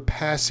 3 other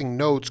passing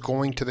notes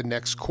going to the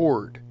next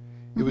chord?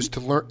 It was to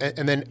learn,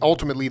 and then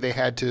ultimately they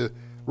had to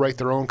write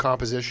their own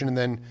composition, and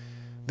then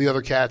the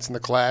other cats in the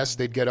class,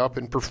 they'd get up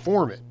and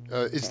perform it.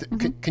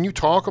 Can you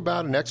talk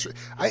about an extra?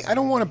 I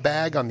don't want to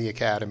bag on the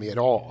Academy at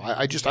all.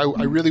 I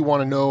really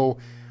want to know.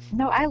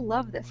 No, I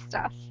love this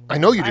stuff. I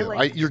know you do.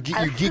 You're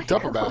geeked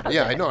up about it.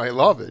 Yeah, I know. I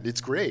love it.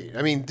 It's great.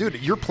 I mean, dude,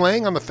 you're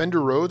playing on the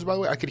Fender Rhodes, by the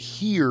way. I could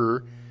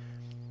hear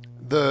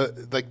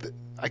the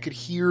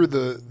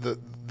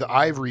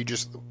ivory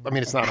just, I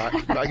mean, it's not, I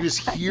can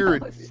just hear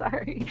it.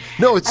 Sorry.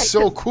 No, it's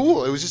so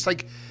cool. It was just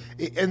like,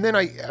 and then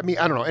I mean,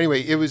 I don't know.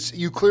 Anyway,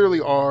 you clearly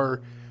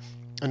are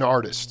an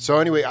artist. So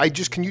anyway,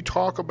 can you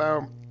talk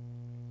about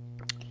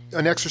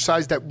an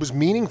exercise that was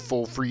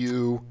meaningful for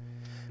you?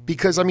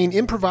 Because I mean,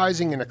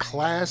 improvising in a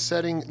class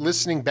setting,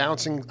 listening,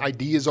 bouncing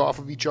ideas off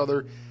of each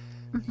other,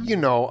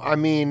 I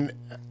mean,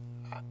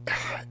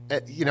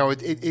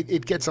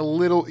 it gets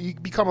you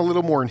become a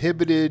little more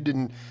inhibited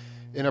and,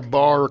 in a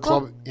bar or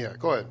club. Well, yeah,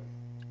 go ahead.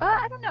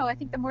 I don't know. I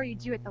think the more you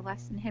do it, the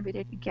less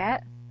inhibited you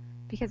get,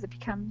 because it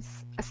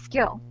becomes a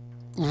skill.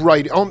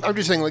 Right. I'm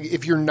just saying, like,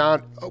 if you're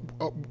not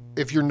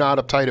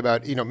uptight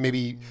about,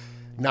 maybe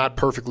not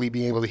perfectly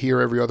being able to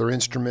hear every other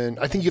instrument,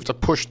 I think you have to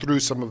push through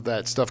some of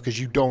that stuff because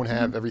you don't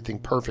have everything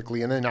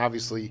perfectly, and then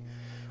obviously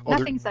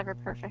nothing's ever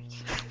perfect.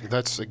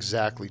 That's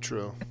exactly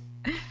true.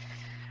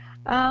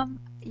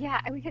 Yeah,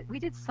 we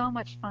did so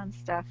much fun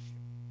stuff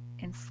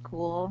in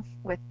school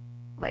with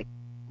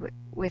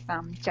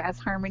jazz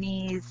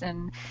harmonies,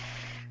 and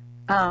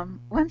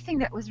one thing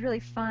that was really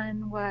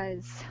fun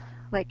was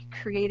like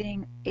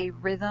creating a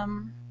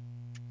rhythm,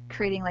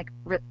 creating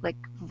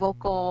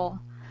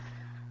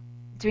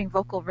doing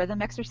vocal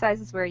rhythm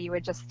exercises where you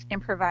would just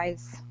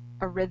improvise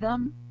a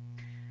rhythm,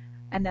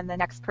 and then the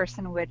next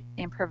person would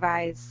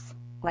improvise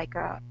like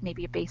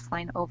maybe a bass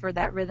line over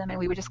that rhythm, and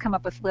we would just come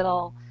up with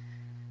little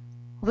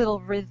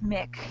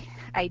rhythmic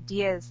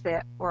ideas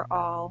that were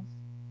all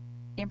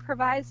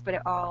improvised, but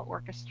it all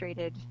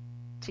orchestrated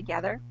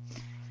together.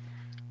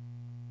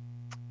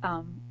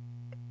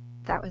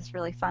 That was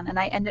really fun. And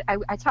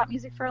I taught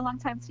music for a long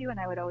time too, and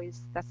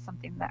that's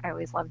something that I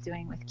always loved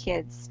doing with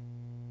kids.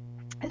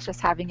 It's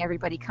just having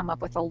everybody come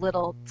up with a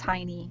little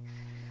tiny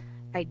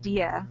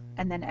idea,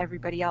 and then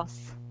everybody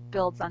else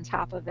builds on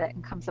top of it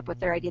and comes up with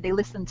their idea. They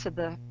listen to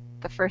the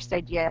first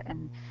idea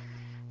and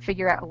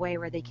figure out a way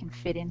where they can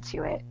fit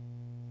into it.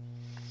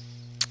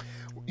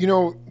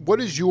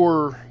 What is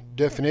your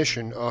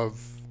definition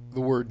of the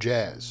word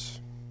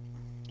jazz?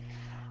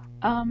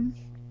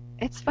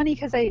 It's funny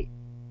because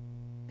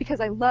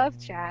I love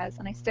jazz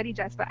and I study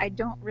jazz, but I'm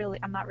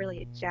not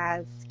really a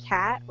jazz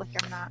cat. Like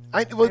you're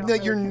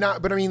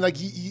not. But I mean,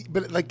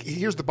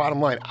 here's the bottom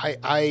line.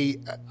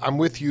 I'm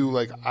with you.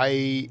 Like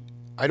I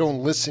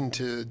don't listen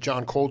to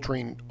John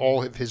Coltrane,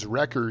 all of his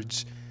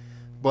records.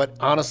 But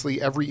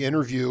honestly, every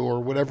interview or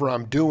whatever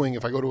I'm doing,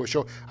 if I go to a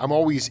show, I'm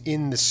always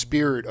in the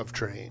spirit of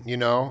Train,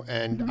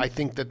 And I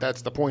think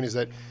that's the point, is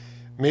that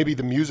maybe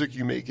the music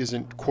you make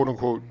isn't quote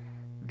unquote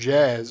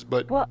jazz,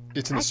 but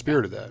it's in the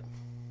spirit of that.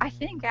 I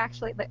think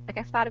actually, like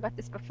I've thought about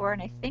this before,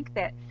 and I think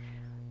that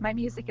my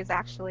music is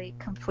actually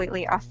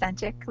completely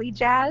authentically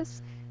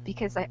jazz,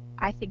 because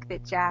I think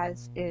that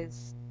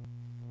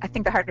I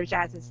think the heart of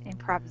jazz is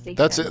improvisation.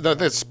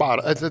 That's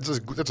spot.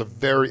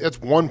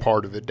 That's one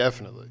part of it,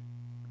 definitely.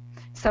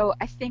 So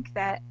I think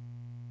that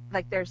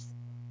there's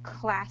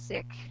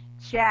classic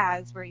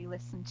jazz where you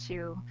listen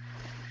to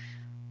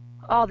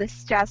all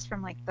this jazz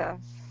from like the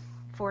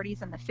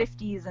 40s and the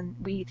 50s, and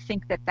we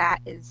think that that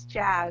is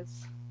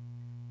jazz,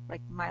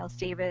 like Miles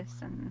Davis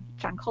and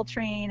John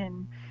Coltrane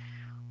and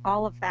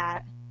all of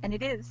that, and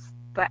it is.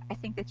 But I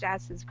think that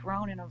jazz has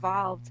grown and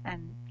evolved,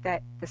 and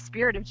that the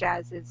spirit of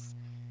jazz is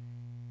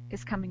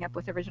coming up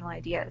with original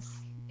ideas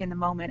in the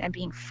moment and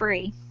being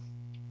free.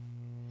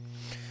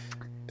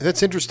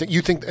 That's interesting.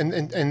 You think,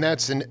 and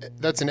that's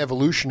an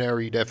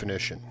evolutionary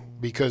definition,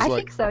 because I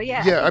like, think so,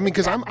 yeah. yeah. I mean,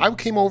 because I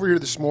came over here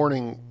this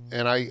morning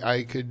and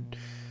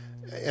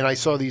I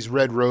saw these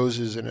red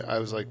roses and I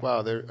was like, wow,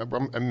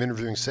 I'm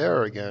interviewing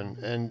Sarah again,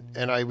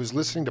 and I was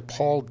listening to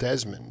Paul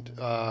Desmond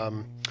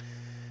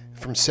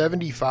from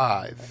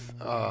 '75,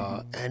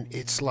 and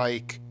it's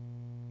like,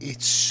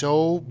 it's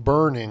so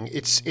burning.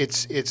 It's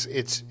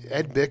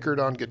Ed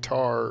Bickert on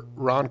guitar,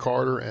 Ron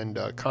Carter and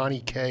Connie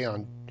Kay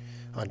on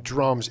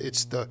drums.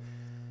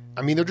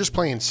 They're just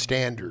playing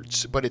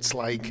standards, but it's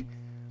like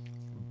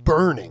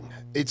burning.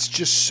 It's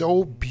just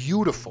so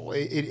beautiful.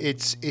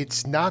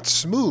 It's not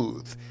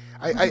smooth.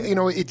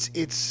 And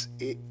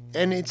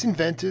it's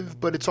inventive,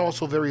 but it's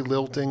also very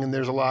lilting. And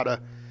there's a lot of,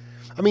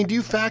 do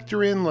you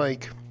factor in,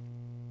 like,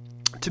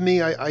 to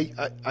me,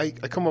 I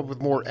come up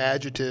with more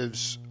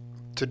adjectives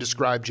to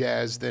describe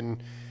jazz than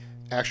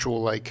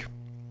actual, like,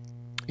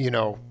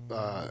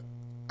 a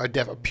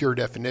pure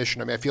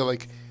definition. I feel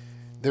like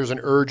there's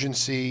an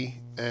urgency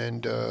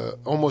and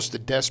almost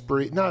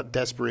not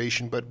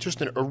desperation, but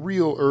just a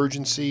real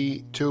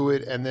urgency to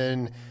it. And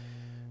then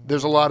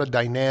there's a lot of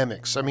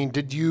dynamics. Are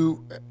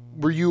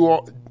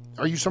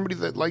you somebody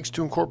that likes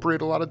to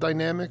incorporate a lot of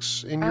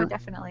dynamics in your?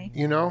 Definitely.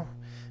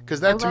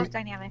 Because I love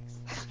dynamics.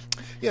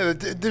 Yeah,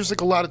 there's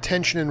like a lot of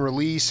tension and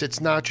release.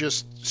 It's not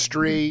just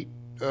straight.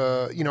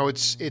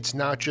 It's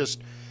not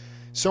just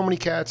so many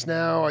cats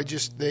now. It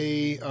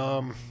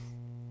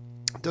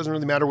doesn't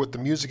really matter what the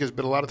music is,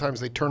 but a lot of times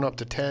they turn up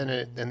to 10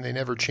 and they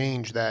never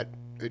change that.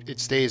 It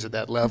stays at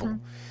that level.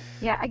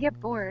 Mm-hmm. Yeah, I get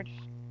bored.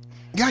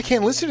 Yeah, I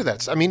can't listen to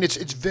that.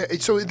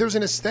 So there's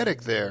an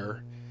aesthetic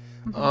there.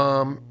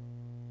 Mm-hmm.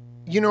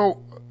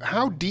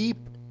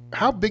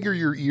 How big are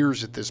your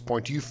ears at this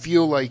point? Do you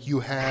feel like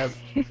you have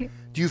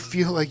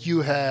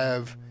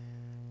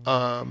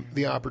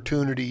the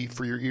opportunity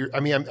for your ear? I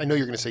know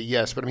you're going to say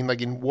yes, but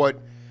like, in what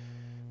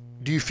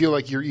do you feel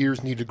like your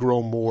ears need to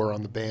grow more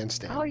on the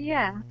bandstand? Oh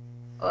yeah.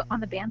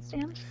 On the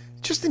bandstand?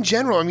 Just in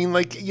general.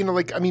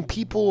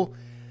 People,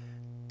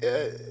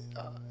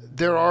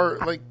 there are,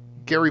 like,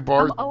 Gary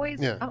Barr.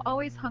 I'm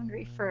always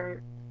hungry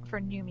for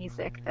new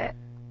music that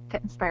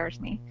inspires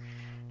me.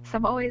 So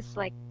I'm always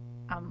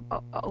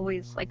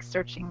like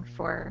searching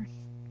for,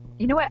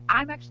 you know what?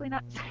 I'm actually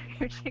not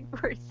searching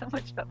for it so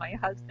much, but my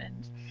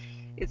husband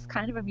is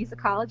kind of a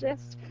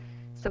musicologist.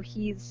 So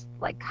he's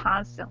like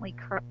constantly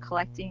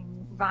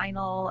collecting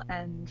vinyl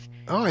and.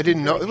 Oh, I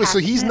didn't know. So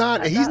he's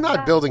not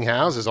building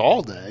houses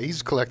all day.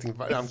 He's collecting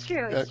vinyl. It's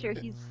true.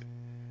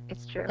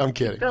 It's true. I'm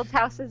kidding. He builds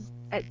houses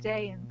at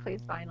day and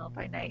plays vinyl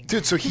by night.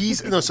 Dude, so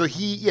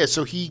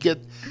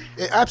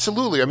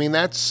absolutely.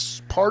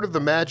 That's part of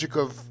the magic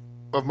of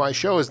my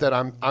show, is that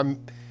I'm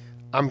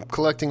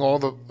collecting all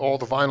the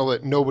vinyl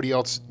that nobody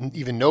else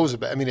even knows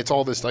about. it's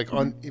all this like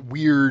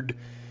weird.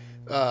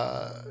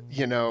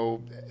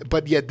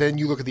 But yet then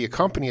you look at the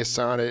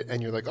accompanists on it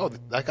and you're like, oh,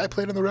 that guy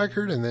played on the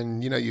record. And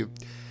then,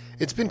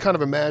 it's been kind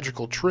of a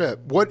magical trip.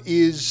 What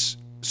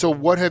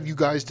have you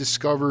guys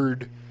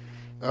discovered?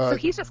 So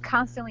he's just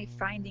constantly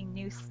finding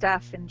new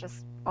stuff and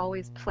just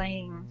always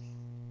playing,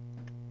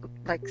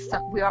 like,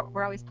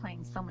 we're always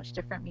playing so much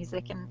different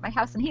music in my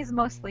house. And he's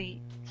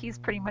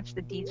pretty much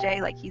the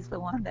DJ. Like, he's the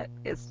one that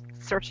is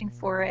searching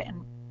for it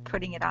and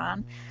putting it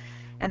on.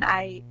 And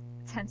I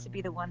tend to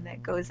be the one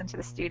that goes into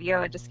the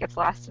studio and just gets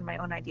lost in my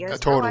own ideas.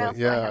 Totally.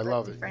 I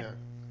love it. Yeah.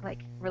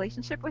 Like,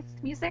 relationship with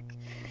music.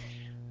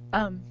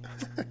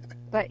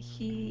 But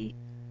we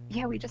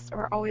just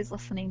are always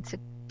listening to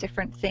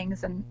different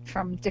things and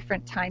from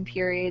different time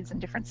periods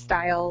and different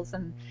styles.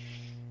 And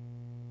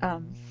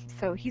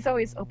so he's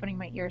always opening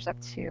my ears up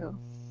to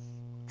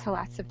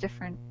lots of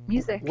different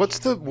music. Is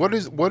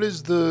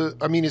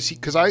he,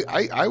 because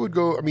I would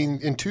go,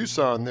 in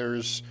Tucson,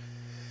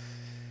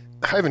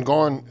 I haven't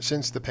gone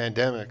since the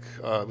pandemic,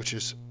 which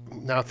is,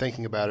 now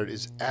thinking about it,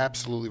 is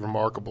absolutely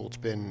remarkable. It's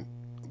been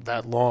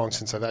that long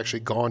since I've actually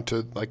gone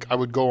to, like, I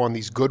would go on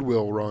these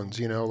Goodwill runs,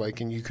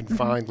 and you can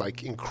find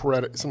like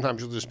incredible,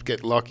 sometimes you'll just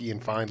get lucky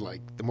and find like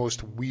the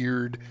most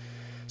weird,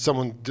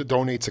 someone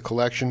donates a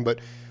collection, but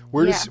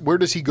where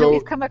does he go? So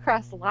we've come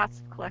across lots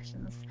of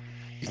collections.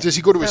 Does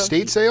he go to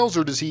estate sales,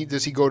 or does he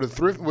go to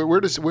thrift?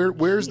 Where's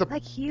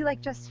he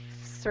just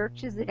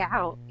searches it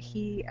out.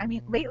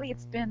 Lately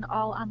it's been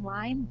all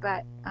online,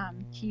 but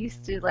he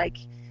used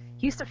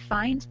to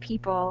find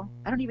people.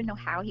 I don't even know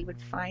how he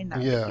would find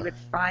them. Yeah. He would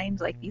find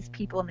like these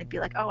people and they'd be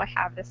like, oh, I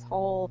have this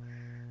whole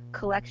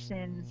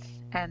collection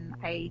and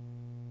I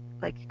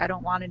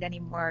don't want it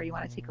anymore. You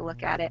want to take a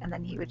look at it? And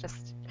then he would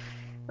just,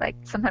 like,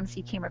 sometimes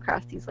he came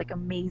across these like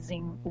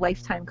amazing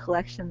lifetime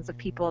collections of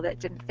people that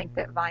didn't think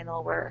that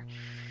vinyl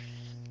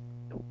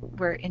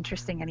were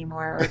interesting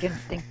anymore, or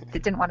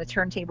didn't want a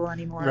turntable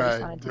anymore. I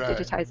just Right, wanted to right.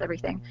 digitize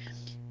everything.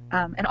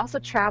 And also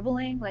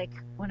traveling, like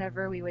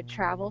whenever we would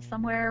travel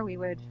somewhere, we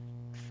would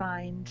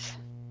find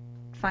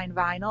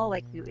vinyl.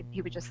 Like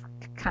you would just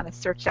kind of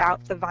search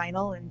out the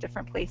vinyl in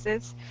different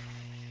places.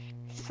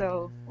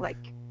 So like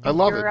I in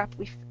love it. Europe,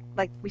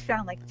 we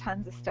found like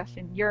tons of stuff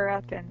in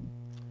Europe and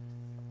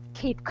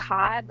Cape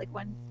Cod. Like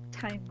one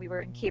time we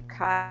were in Cape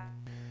Cod.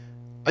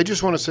 I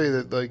just want to say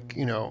that, like,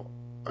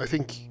 I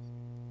think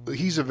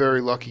he's a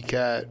very lucky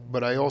cat,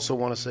 but I also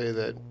want to say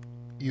that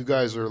you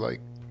guys are like,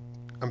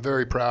 I'm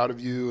very proud of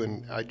you,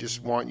 and I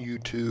just want you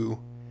to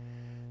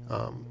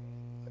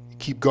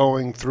keep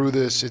going through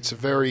this. It's a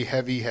very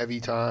heavy, heavy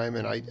time,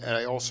 and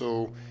I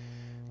also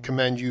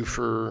commend you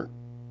for,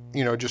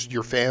 just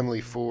your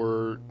family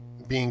for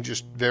being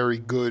just very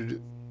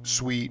good,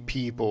 sweet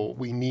people.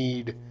 We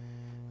need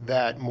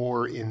that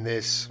more in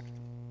this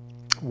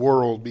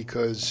world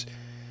because,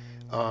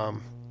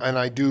 and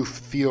I do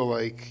feel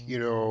like,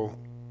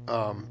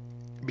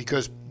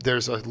 because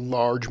there's a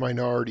large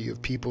minority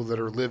of people that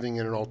are living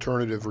in an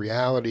alternative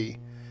reality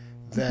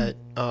that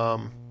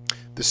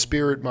the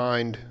spirit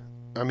mind,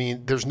 I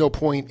mean, there's no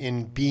point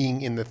in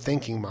being in the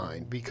thinking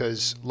mind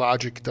because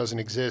logic doesn't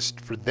exist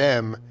for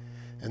them,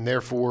 and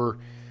therefore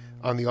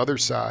on the other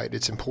side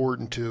it's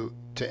important to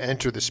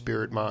enter the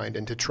spirit mind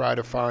and to try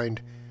to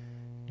find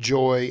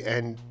joy.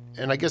 And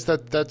I guess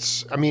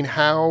that's, I mean,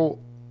 how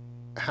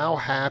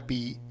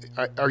happy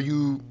are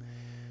you,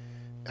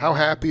 how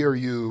happy are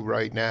you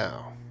right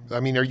now? I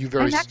mean, are you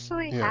very? I'm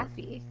actually Yeah,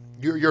 happy.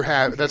 you're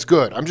happy. That's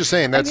good. I'm just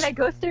saying I mean, that's. I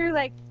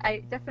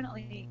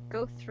definitely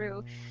go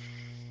through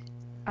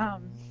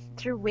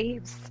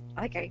waves.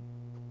 Like I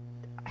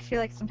feel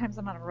like sometimes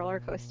I'm on a roller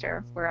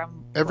coaster where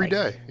I'm Every like,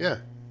 day. Yeah.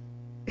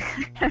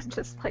 I'm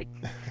just like,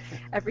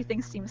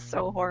 everything seems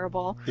so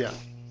horrible. Yeah.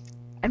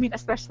 I mean,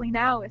 especially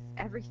now with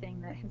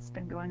everything that has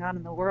been going on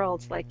in the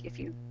world, like if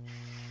you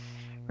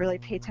really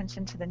pay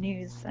attention to the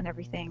news and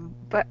everything.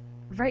 But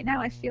right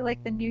now I feel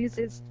like the news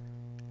is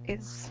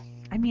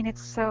I mean,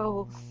 it's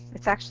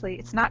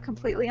not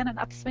completely on an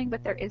upswing,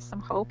 but there is some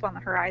hope on the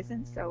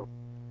horizon. So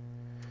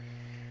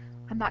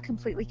I'm not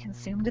completely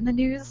consumed in the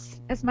news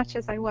as much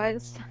as I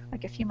was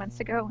like a few months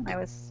ago when I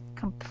was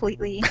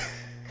completely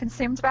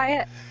consumed by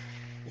it.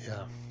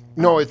 Yeah.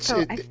 No,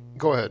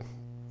 go ahead.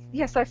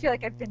 Yeah, so I feel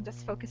like I've been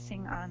just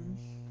focusing on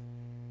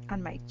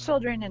my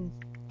children and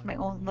my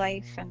own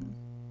life and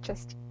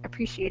just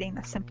appreciating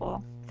the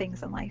simple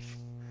things in life.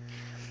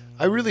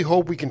 I really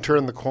hope we can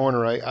turn the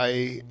corner.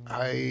 I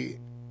don't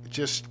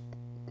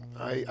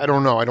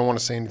know. I don't want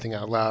to say anything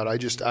out loud. I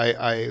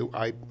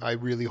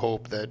really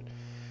hope that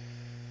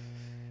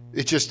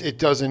it just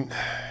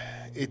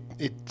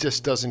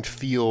doesn't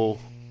feel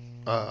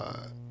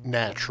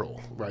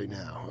natural right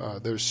now.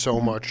 There's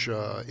so much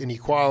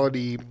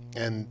inequality,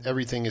 and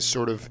everything is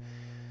sort of,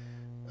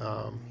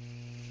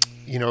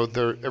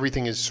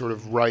 everything is sort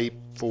of ripe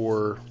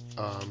for.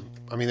 I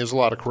mean, there's a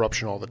lot of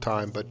corruption all the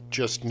time, but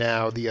just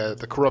now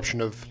the corruption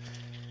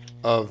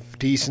of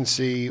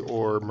decency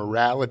or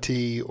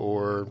morality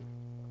or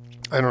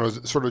I don't know,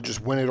 sort of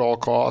just win at all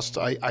costs.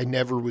 I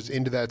never was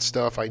into that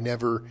stuff. I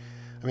mean,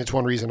 it's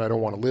one reason I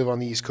don't want to live on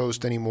the East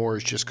Coast anymore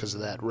is just because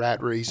of that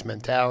rat race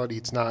mentality.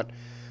 It's not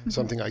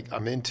something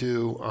I'm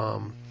into,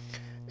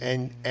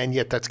 and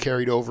yet that's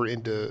carried over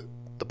into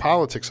the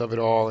politics of it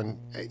all. And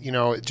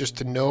just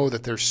to know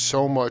that there's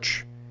so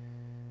much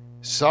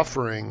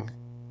suffering.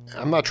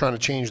 I'm not trying to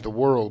change the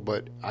world,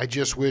 but I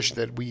just wish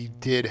that we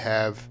did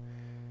have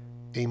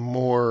a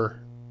more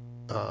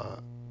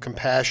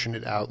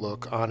compassionate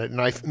outlook on it.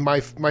 And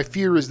my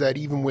fear is that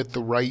even with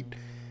the right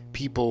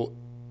people,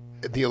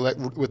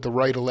 with the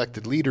right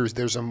elected leaders,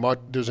 there's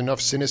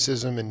enough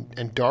cynicism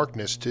and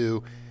darkness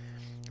to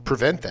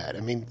prevent that.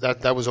 I mean,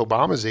 that was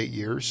Obama's 8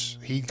 years.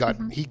 He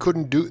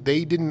couldn't do.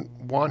 They didn't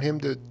want him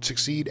to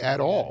succeed at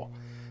all.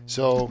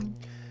 So,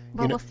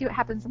 well, we'll see what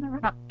happens in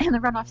the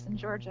runoffs in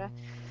Georgia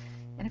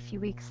in a few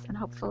weeks, and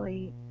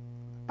hopefully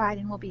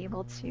Biden will be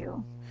able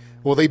to.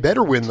 Well, they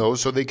better win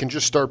those so they can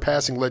just start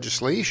passing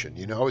legislation.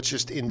 It's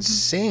just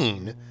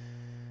insane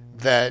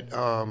that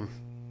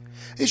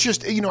it's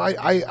just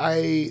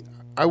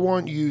I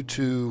want you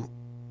to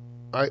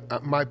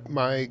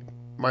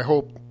my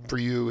hope for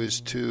you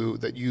is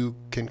that you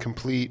can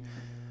complete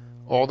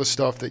all the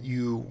stuff that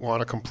you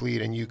want to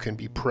complete and you can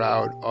be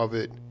proud of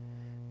it,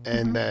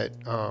 and that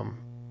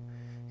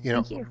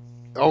Thank you.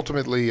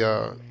 ultimately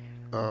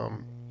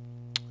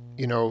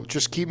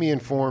just keep me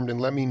informed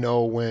and let me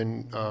know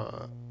when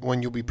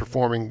you'll be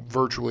performing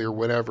virtually or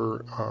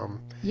whatever.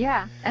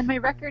 Yeah, and my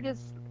record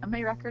is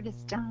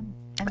done.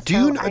 And do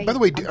you? By the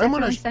way, I'm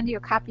going to send you a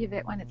copy of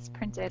it when it's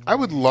printed. I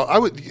would.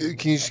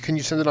 Can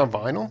you send it on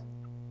vinyl?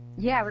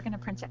 Yeah, we're going to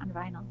print it on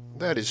vinyl.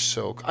 That is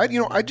so. Do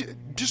you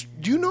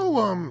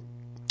know?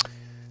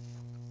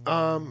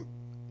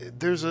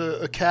 There's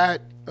a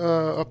cat.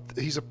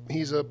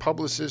 He's a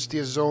publicist. He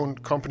has his own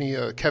company.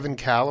 Kevin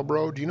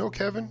Calabro. Do you know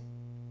Kevin?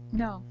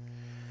 No.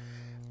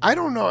 I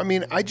don't know. I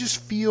mean, I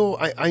just feel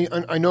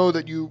I know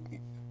that you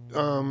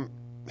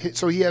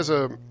so he has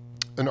an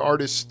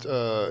artist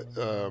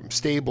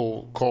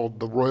stable called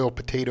the Royal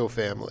Potato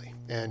Family,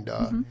 and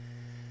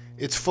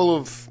it's full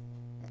of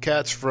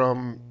cats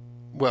from,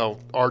 well,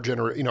 our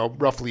generation,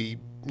 roughly,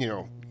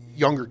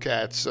 younger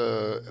cats,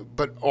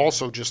 but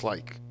also just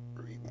like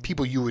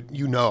people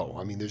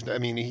I mean,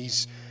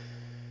 he's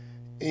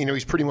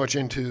pretty much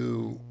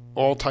into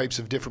all types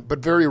of different, but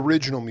very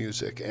original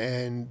music,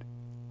 and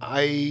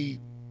I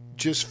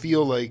just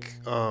feel like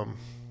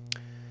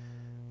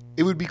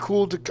it would be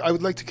cool I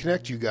would like to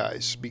connect you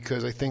guys,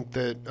 because I think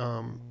that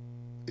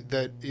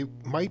that it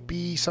might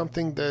be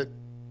something that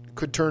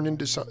could turn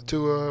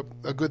into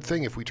a good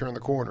thing if we turn the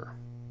corner.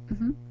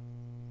 Mm-hmm.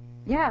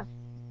 Yeah,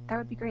 that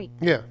would be great.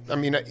 Yeah, I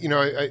mean,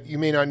 you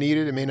may not need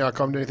it; it may not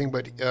come to anything,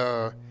 but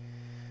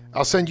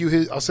I'll send you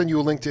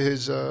a link to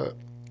his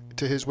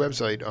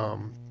website.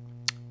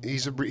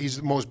 He's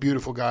the most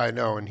beautiful guy I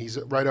know, and he's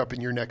right up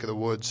in your neck of the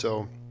woods.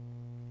 So,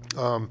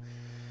 awesome.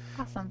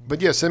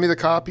 But yeah, send me the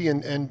copy,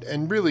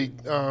 and really,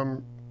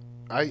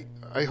 I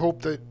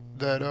hope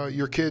that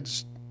your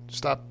kids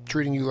stop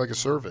treating you like a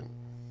servant.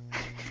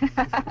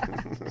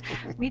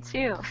 Me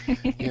too.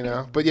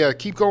 But yeah,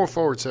 keep going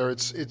forward, Sarah.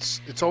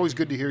 It's always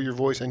good to hear your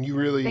voice, and you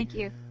really, thank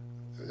you.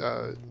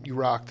 You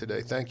rock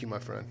today. Thank you, my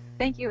friend.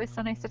 Thank you. It was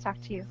so nice to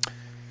talk to you.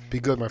 Be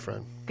good, my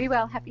friend. Be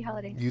well. Happy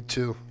holidays. You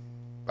too.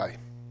 Bye.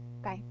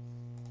 Bye.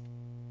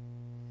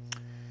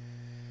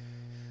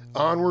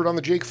 Onward on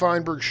the Jake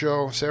Feinberg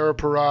Show. Sarah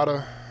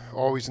Perrotta,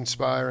 always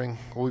inspiring.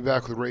 We'll be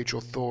back with Rachel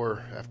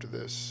Thor after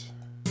this.